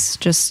nice,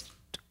 just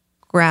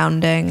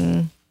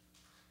grounding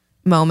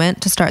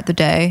moment to start the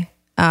day.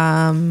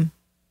 And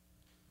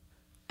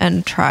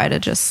try to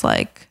just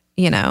like,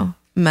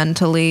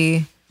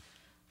 mentally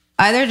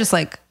either just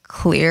like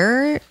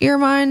clear your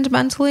mind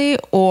mentally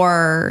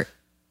or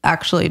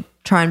actually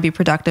try and be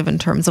productive in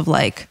terms of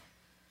like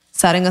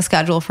setting a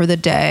schedule for the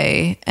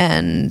day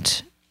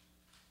and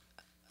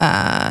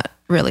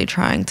really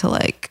trying to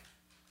like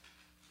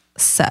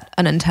set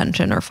an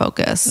intention or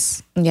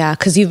focus. Yeah,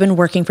 because you've been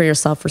working for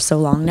yourself for so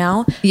long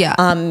now. Yeah,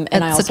 and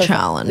it's a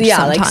challenge. Yeah,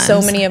 sometimes. like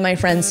so many of my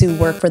friends who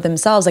work for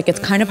themselves, like it's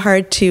kind of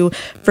hard to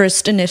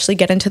first initially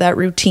get into that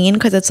routine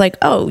because it's like,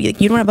 oh, you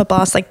don't have a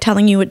boss like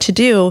telling you what to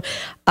do.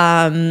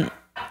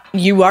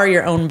 You are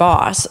your own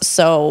boss,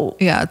 so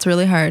yeah, it's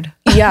really hard.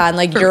 Yeah, and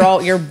like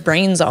your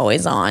brain's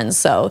always on.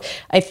 So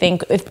I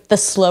think if the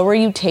slower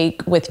you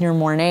take with your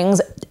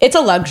mornings, it's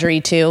a luxury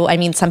too. I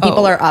mean, some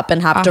people are up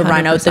and have to 100%.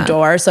 Run out the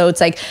door. So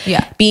it's like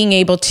being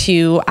able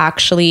to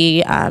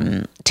actually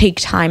take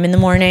time in the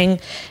morning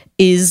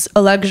is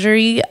a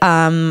luxury.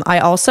 I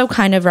also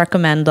kind of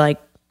recommend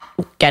like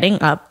getting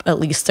up at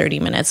least 30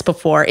 minutes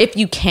before, if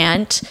you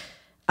can't.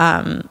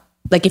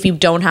 Like if you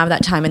don't have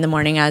that time in the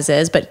morning as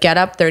is, but get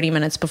up 30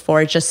 minutes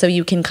before just so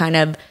you can kind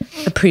of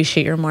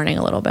appreciate your morning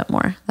a little bit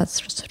more. That's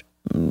just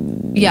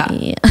me.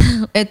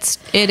 Yeah. It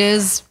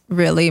is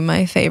really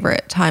my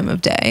favorite time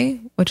of day,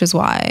 which is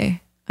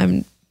why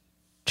I'm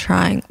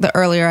trying. The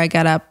earlier I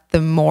get up,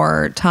 the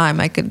more time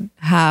I could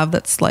have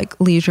that's like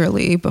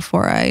leisurely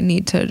before I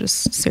need to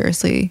just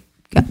seriously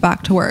get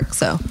back to work.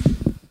 So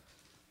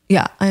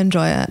yeah, I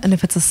enjoy it. And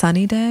if it's a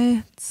sunny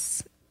day,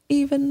 it's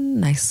even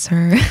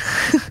nicer.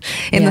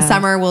 In the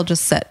summer, we'll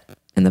just sit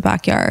in the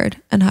backyard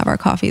and have our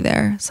coffee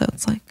there. So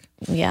it's like,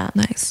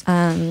 nice.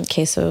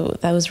 Okay, so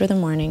those were the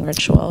morning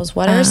rituals.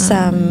 What are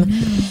some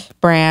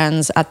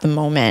brands at the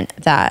moment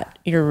that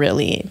you're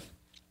really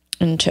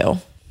into?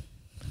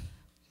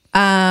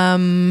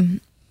 In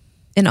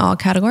all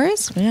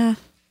categories? Yeah.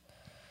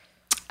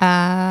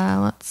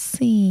 Let's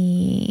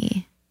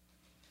see.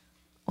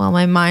 Well,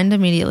 my mind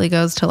immediately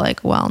goes to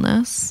like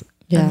wellness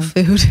and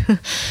food.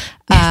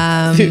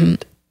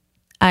 Food.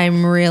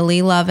 I'm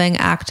really loving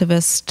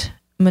Activist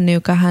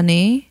Manuka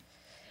honey.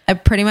 I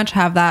pretty much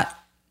have that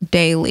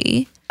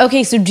daily.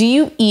 Okay, so do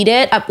you eat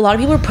it? A lot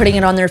of people are putting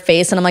it on their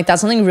face, and I'm like, that's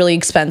something really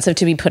expensive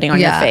to be putting on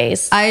your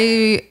face.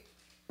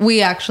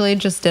 We actually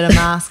just did a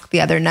mask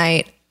the other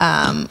night.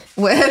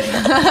 With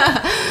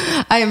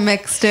I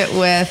mixed it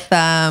with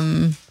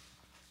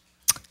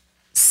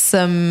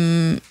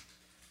some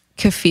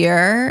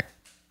kefir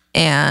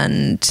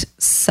and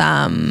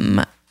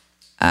some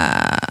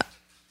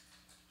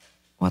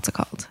what's it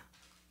called?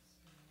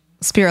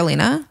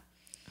 Spirulina.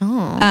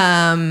 Oh.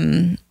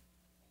 And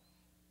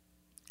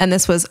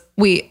this was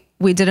we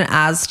did an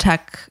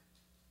Aztec.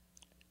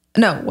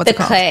 No, what's it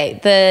called?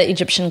 The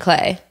Egyptian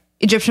clay.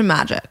 Egyptian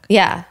magic.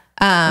 Yeah.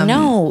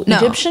 No,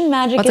 Egyptian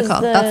magic what's is it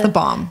called? That's the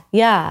bomb.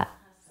 Yeah.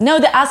 No,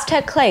 the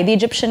Aztec clay, the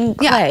Egyptian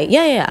clay.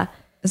 Yeah.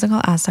 Is it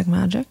called Aztec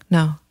Magic?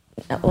 No.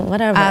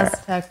 Whatever.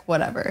 Aztec,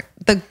 whatever.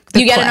 The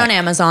you get clay. it on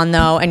Amazon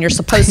though, and you're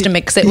supposed to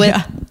mix it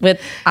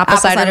with apple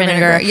cider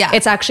vinegar. Yeah.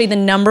 It's actually the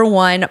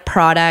 #1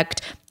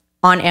 product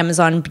on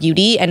Amazon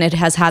Beauty, and it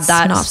has had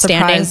that not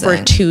standing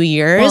surprising. for 2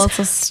 years. Well, it's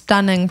a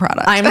stunning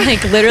product. I'm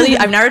like literally,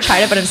 I've never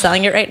tried it, but I'm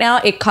selling it right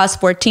now. It costs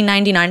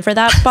 $14.99 for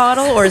that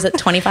bottle, or is it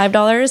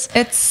 $25?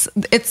 It's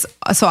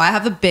so I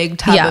have a big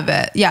tub of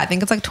it. Yeah, I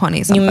think it's like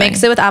 20 something. You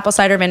mix it with apple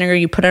cider vinegar,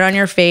 you put it on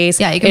your face.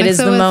 Yeah, you can it mix is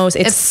it the with- most, it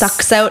it's-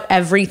 sucks out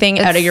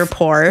everything out of your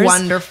pores.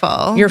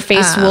 Wonderful. Your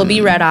face will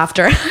be red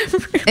after.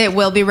 It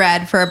will be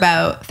red for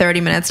about 30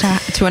 minutes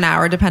to an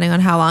hour, depending on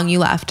how long you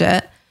left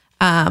it.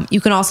 You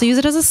can also use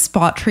it as a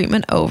spot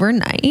treatment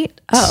overnight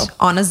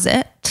on a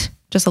zit,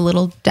 just a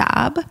little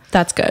dab.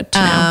 That's good to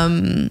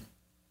know.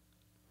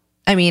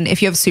 I mean,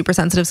 if you have super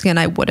sensitive skin,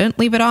 I wouldn't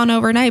leave it on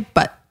overnight,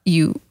 but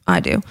I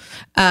do.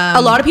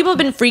 A lot of people have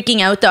been freaking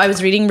out though. I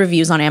was reading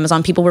reviews on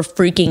Amazon. People were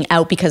freaking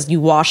out because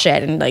you wash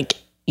it and like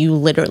you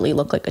literally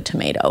look like a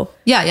tomato.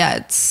 Yeah.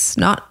 It's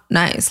not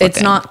nice. It's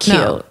looking. not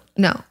cute.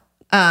 No.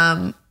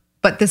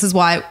 But this is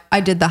why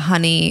I did the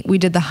honey. We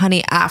did the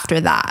honey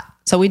after that.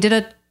 So we did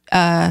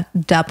a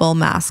double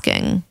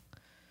masking.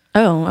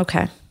 Oh,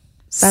 okay.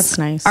 That's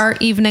nice. Our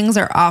evenings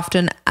are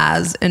often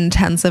as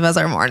intensive as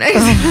our mornings.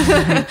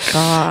 Oh my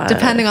God.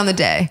 Depending on the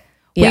day.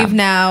 Yeah. We've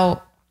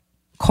now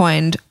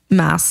coined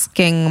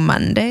masking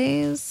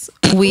Mondays.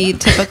 We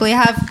typically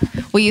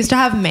we used to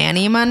have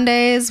Mani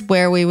Mondays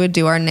where we would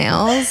do our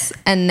nails,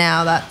 and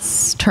now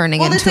that's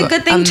turning into it's a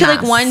good thing to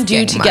like one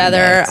do masking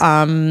together.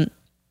 Mondays.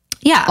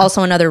 Yeah.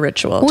 Also another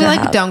ritual. we to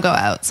like have. don't go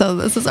out, so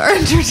this is our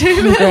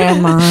entertainment.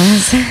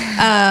 Grandmas.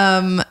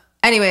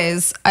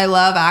 Anyways, I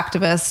love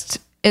Activist.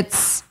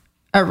 It's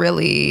a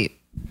really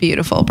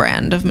beautiful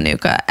brand of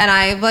Manuka, and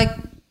I've like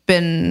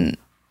been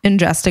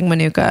ingesting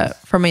Manuka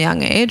from a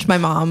young age. My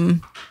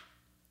mom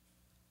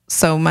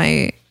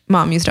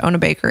used to own a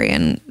bakery,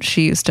 and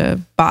she used to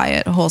buy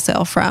it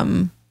wholesale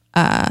from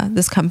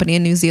this company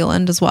in New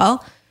Zealand as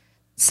well.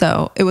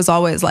 So it was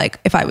always like,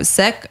 if I was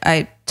sick,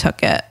 I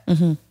took it.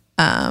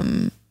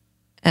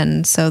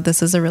 And so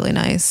this is a really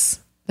nice,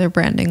 their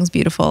branding's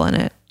beautiful,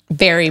 and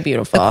Very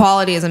beautiful. the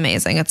quality is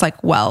amazing. It's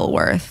like well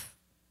worth,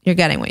 you're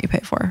getting what you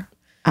pay for.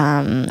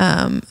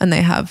 And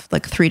they have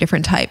like 3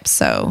 different types.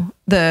 So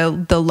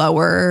the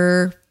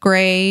lower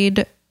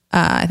grade,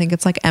 I think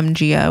it's like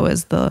MGO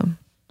is the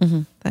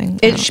thing.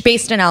 It's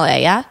based in LA,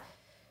 yeah?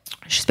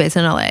 She's based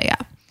in LA,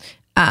 yeah.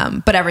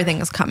 But everything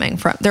is coming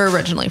from, they're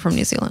originally from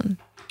New Zealand.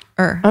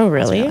 Oh,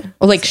 really?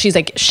 Well, like she's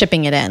like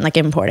shipping it in, like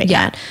importing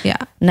it. Yeah.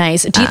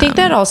 Nice. Do you think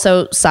that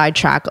also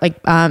sidetrack,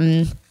 like,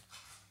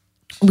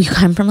 we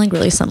come from like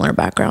really similar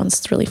backgrounds.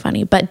 It's really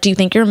funny. But do you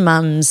think your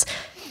mom's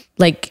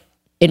like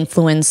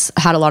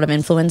had a lot of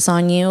influence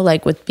on you,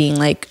 like with being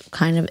like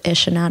kind of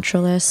ish a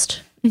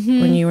naturalist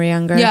when you were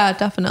younger? Yeah,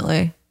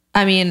 definitely.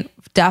 I mean,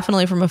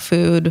 definitely from a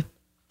food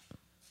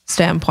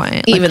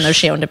standpoint. Even though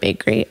she owned a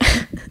bakery.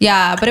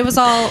 Yeah, but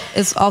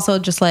it's also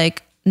just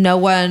like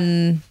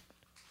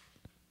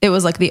it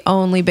was like the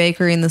only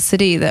bakery in the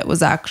city that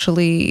was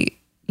actually,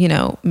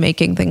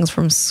 making things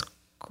from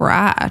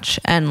scratch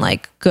and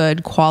like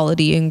good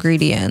quality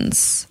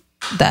ingredients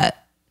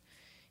that,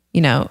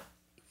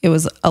 it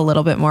was a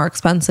little bit more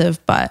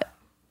expensive, but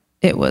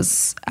it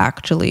was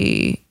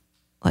actually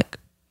like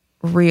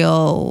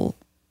real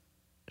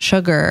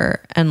sugar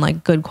and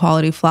like good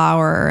quality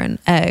flour and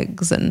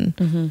eggs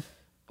and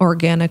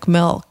organic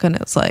milk. And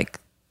it's like,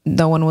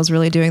 no one was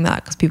really doing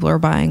that because people were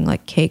buying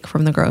like cake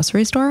from the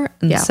grocery store.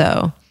 And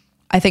so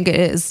I think it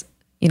is,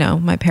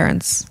 my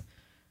parents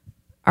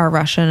are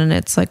Russian, and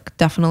it's like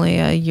definitely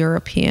a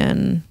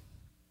European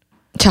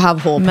To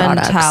have whole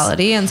mentality.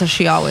 products. And so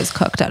she always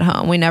cooked at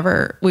home.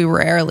 We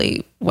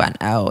rarely went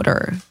out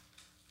or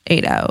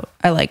ate out.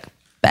 I like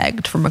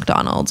begged for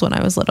McDonald's when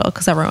I was little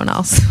because everyone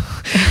else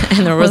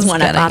And there was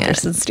one at getting it.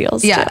 Patterson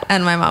Steele's Yeah. too.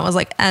 And my mom was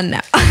like, and no.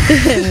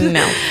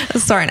 No.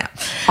 Sorry, no.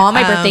 All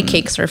my birthday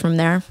cakes were from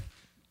there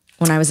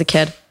when I was a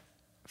kid.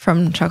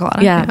 From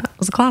Chocolata. Yeah. It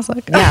was a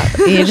classic. Yeah.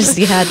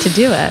 You had to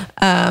do it.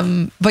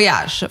 But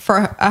yeah,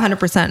 for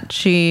 100%,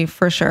 she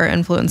for sure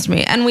influenced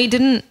me. And we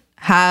didn't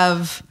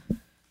have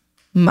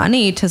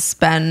money to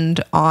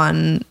spend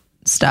on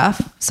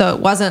stuff. So it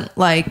wasn't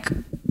like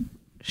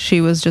she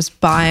was just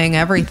buying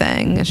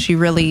everything. She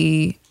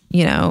really,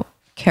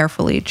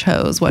 carefully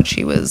chose what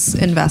she was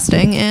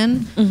investing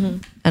in.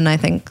 And I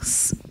think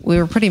we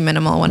were pretty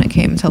minimal when it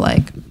came to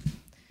like,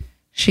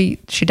 she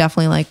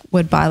definitely like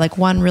would buy like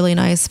one really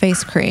nice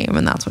face cream,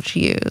 and that's what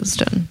she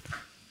used.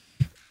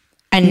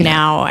 And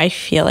now I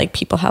feel like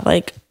people have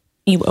like,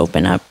 you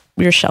open up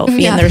your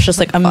shelfie and there's just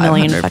like a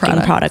million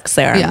fucking products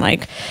there. Yeah. And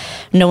like,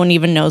 no one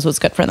even knows what's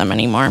good for them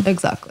anymore.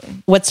 Exactly.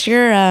 What's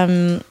your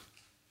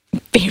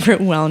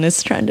favorite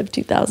wellness trend of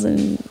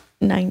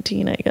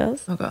 2019, I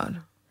guess? Oh God.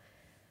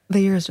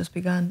 The year has just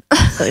begun.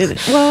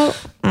 Well,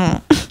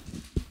 I'm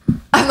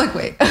like,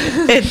 wait.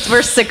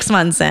 we're 6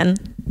 months in.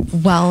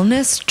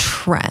 Wellness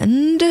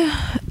trend?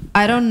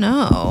 I don't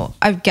know.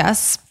 I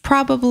guess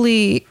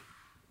probably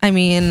I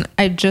mean,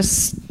 I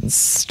just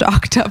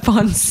stocked up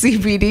on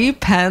CBD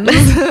pens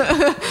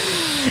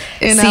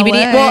in CBD.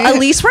 LA. Well, at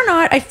least we're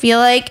not. I feel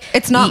like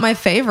It's not my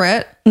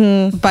favorite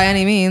by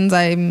any means.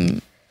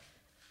 I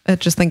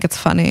just think it's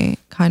funny,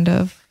 kind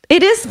of.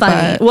 it is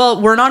funny. But-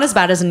 Well, we're not as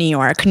bad as New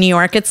York. New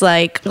York, it's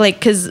like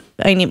because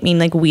I mean,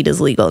 like weed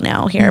is legal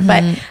now here,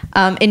 but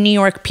in New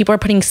York, people are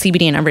putting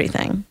CBD in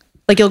everything.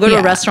 Like you'll go to a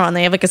Yeah. restaurant, and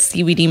they have like a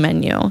CBD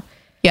menu.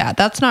 Yeah,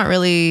 that's not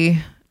really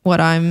what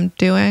I'm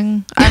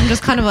doing. I'm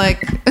just kind of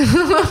like,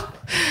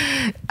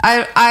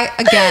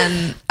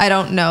 I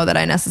don't know that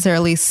I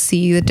necessarily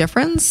see the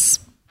difference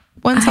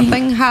when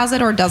something has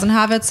it or doesn't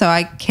have it. So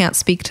I can't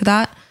speak to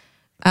that.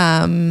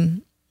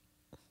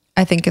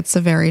 I think it's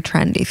a very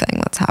trendy thing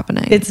that's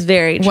happening. It's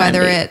very trendy.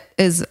 Whether it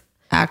is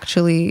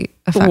actually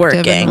effective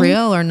Working. and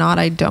real or not,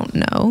 I don't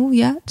know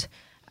yet.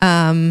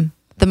 The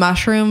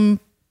mushroom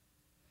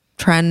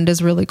trend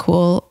is really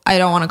cool. I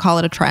don't want to call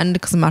it a trend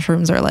because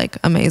mushrooms are like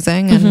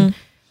amazing. And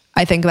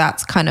I think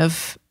that's kind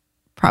of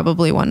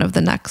probably one of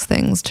the next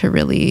things to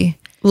really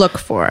look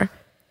for.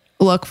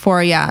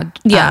 Yeah.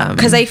 Yeah,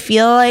 because I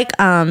feel like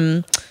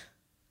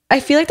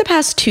the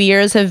past 2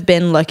 years have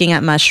been looking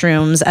at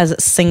mushrooms as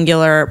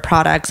singular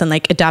products and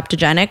like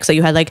adaptogenic. So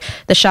you had like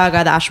the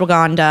shaga, the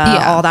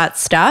ashwagandha, all that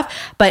stuff.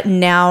 But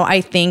now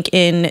I think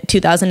in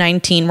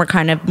 2019, we're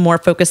kind of more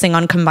focusing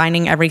on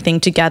combining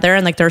everything together.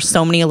 And like there's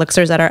so many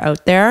elixirs that are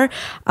out there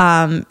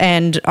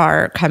and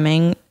are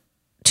coming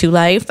to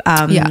life.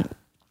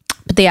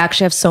 But they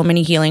actually have so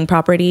many healing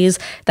properties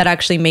that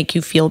actually make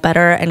you feel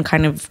better and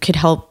kind of could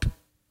help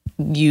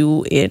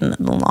you in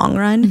the long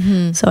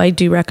run. So I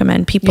do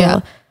recommend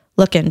people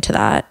look into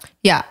that.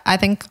 Yeah. I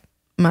think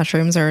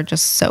mushrooms are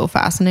just so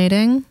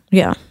fascinating.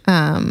 Yeah.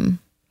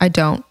 I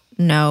don't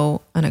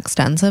know an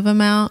extensive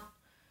amount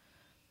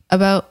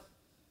about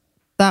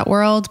that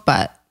world,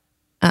 but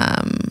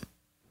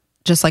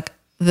just like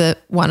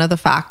one of the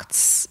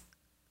facts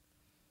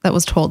that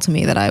was told to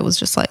me that I was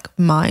just like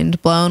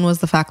mind blown was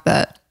the fact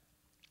that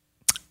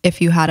if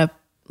you had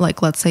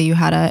let's say you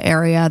had an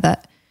area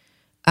that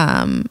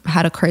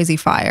had a crazy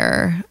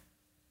fire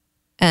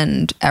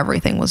and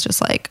everything was just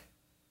like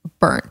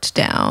burnt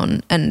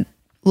down and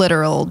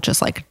literal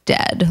just like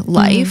dead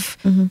life.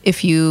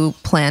 If you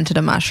planted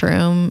a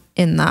mushroom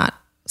in that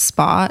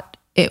spot,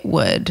 it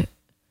would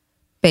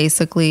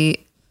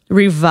basically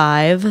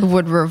revive the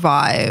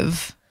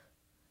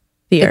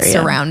its area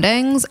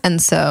surroundings. And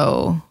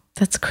so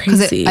that's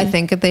crazy. I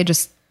think that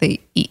they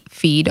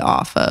feed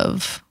off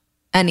of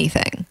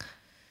anything.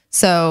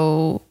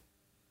 So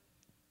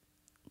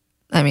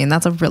I mean,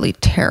 that's a really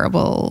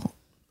terrible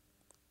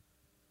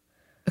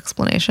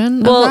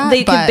explanation. Well,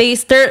 they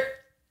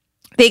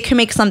can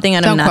make something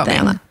out of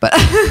nothing, but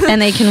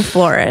and they can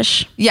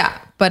flourish. Yeah,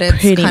 but it's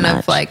Pretty kind much.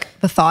 of like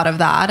the thought of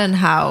that and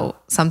how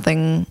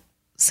something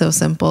so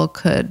simple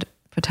could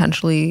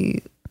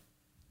potentially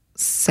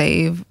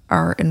save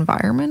our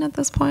environment at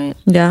this point.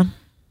 Yeah.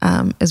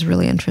 Is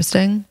really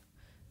interesting.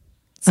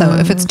 So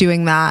if it's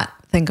doing that,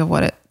 think of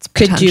what it's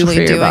Could do potentially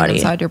for your doing body.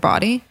 inside your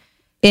body.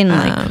 In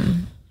like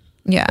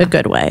Yeah. a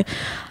good way.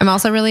 I'm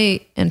also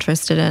really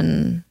interested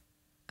in,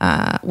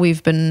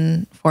 we've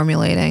been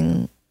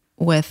formulating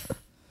with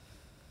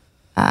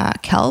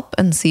kelp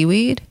and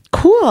seaweed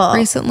Cool.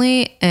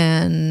 recently.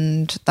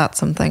 And that's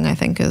something I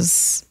think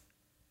is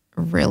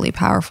really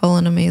powerful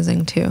and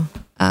amazing too.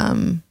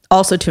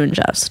 Also to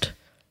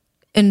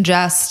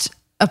ingest.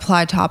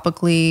 Apply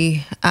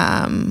topically.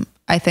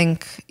 I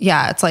think,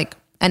 it's like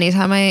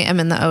anytime I am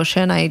in the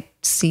ocean, I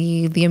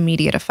see the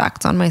immediate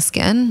effects on my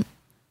skin.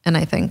 And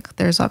I think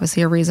there's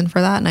obviously a reason for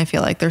that. And I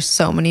feel like there's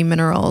so many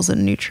minerals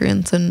and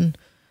nutrients and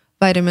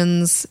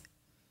vitamins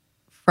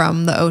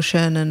from the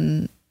ocean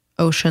and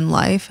ocean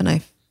life. And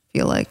I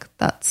feel like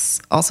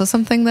that's also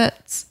something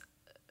that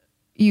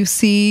you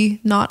see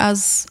not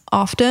as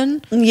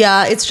often.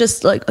 Yeah, it's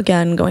just like,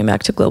 again, going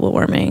back to global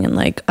warming and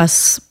like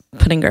us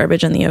putting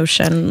garbage in the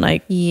ocean.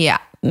 Like, Yeah.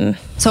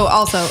 So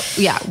also,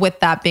 with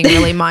that being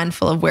really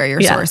mindful of where you're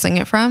sourcing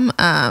it from,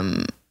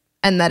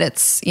 and that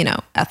it's,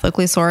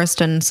 ethically sourced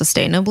and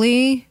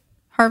sustainably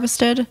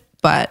harvested.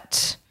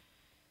 But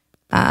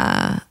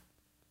I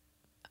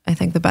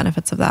think the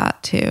benefits of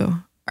that too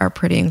are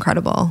pretty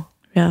incredible.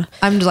 yeah.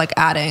 I'm just like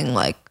adding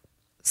like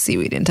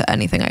seaweed into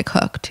anything I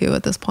cook too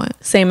at this point.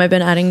 Same. I've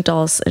been adding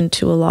dulse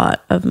into a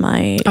lot of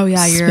my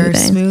Your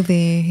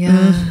smoothie.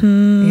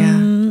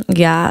 Yeah.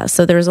 Yeah.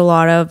 So there's a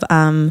lot of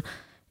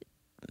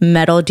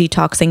metal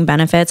detoxing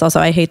benefits. Also,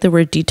 I hate the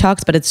word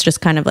detox, but it's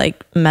just kind of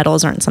like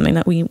metals aren't something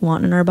that we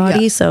want in our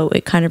body. Yeah. So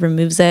it kind of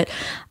removes it.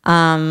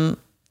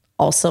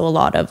 Also a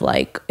lot of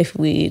like, if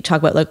we talk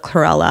about like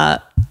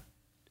chlorella,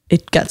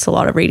 it gets a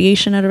lot of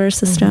radiation out of our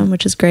system,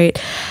 which is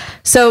great.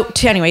 So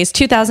anyways,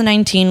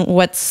 2019,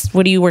 what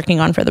are you working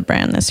on for the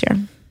brand this year?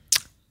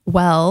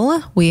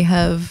 Well, we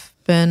have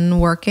been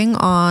working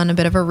on a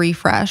bit of a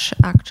refresh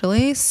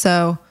actually.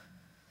 So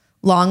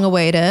long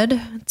awaited.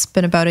 It's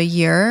been about a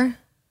year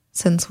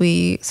since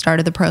we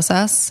started the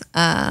process.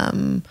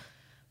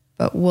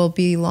 But we'll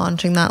be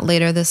launching that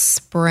later this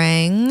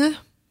spring.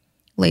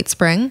 late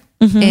spring,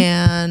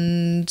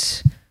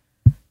 and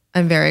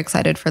I'm very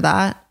excited for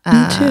that.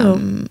 Me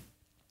too.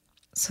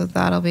 So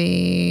that'll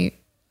be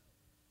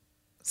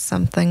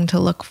something to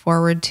look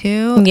forward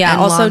to. Yeah.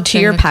 And Also, to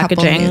your launching a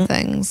couple packaging, new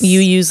things. you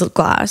use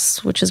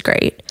glass, which is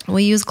great.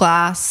 We use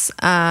glass.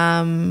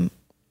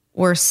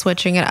 We're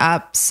switching it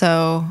up.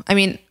 So, I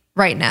mean,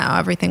 right now,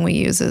 everything we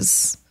use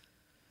is,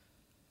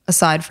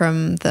 aside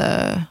from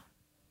the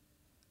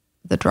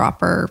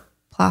dropper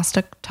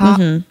plastic top,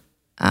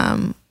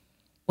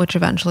 which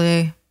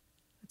eventually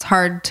it's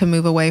hard to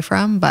move away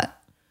from, but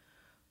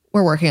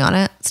we're working on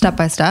it step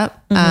by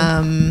step.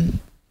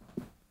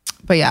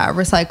 But yeah,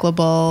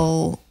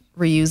 recyclable,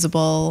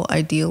 reusable,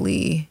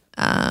 ideally,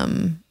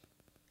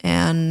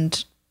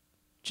 and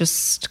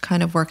just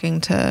kind of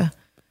working to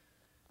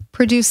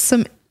produce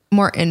some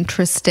more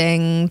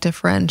interesting,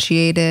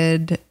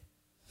 differentiated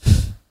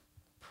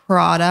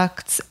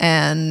products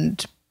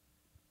and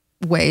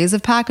ways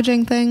of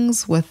packaging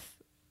things, with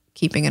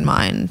keeping in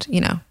mind, you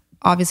know,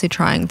 obviously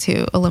trying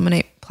to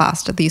eliminate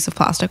the use of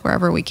plastic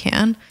wherever we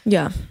can.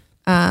 Yeah.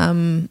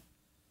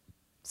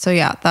 So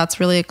yeah, that's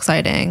really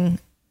exciting.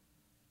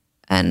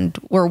 And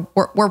we're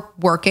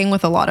working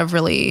with a lot of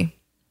really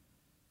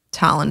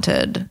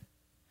talented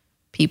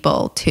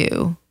people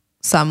too.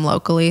 Some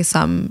locally,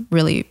 some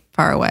really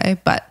far away,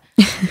 but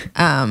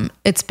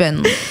it's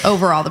been,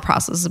 overall, the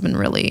process has been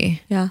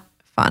really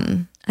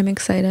fun. I'm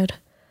excited.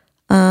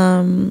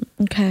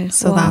 Okay.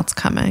 So that's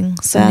coming.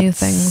 Some new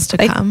things to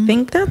come. I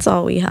think that's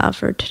all we have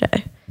for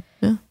today.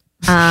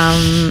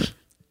 Yeah.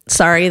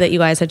 Sorry that you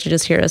guys had to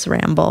just hear us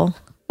ramble,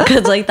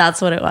 because like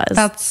that's what it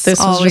was. This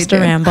all was just a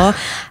ramble.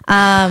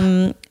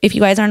 If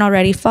you guys aren't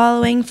already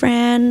following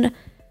Fran,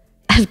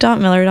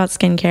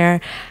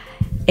 f.miller.skincare,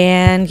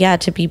 and yeah,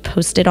 to be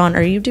posted on.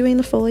 Are you doing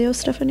the folio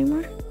stuff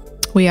anymore?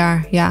 We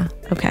are. Yeah.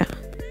 Okay.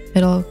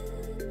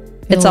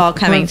 It's all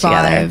coming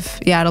together.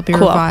 Yeah, it'll be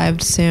Cool.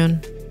 revived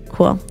soon.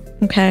 Cool.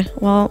 Okay.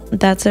 Well,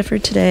 that's it for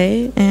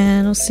today,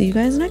 and I'll see you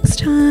guys next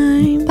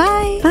time.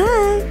 Bye. Bye.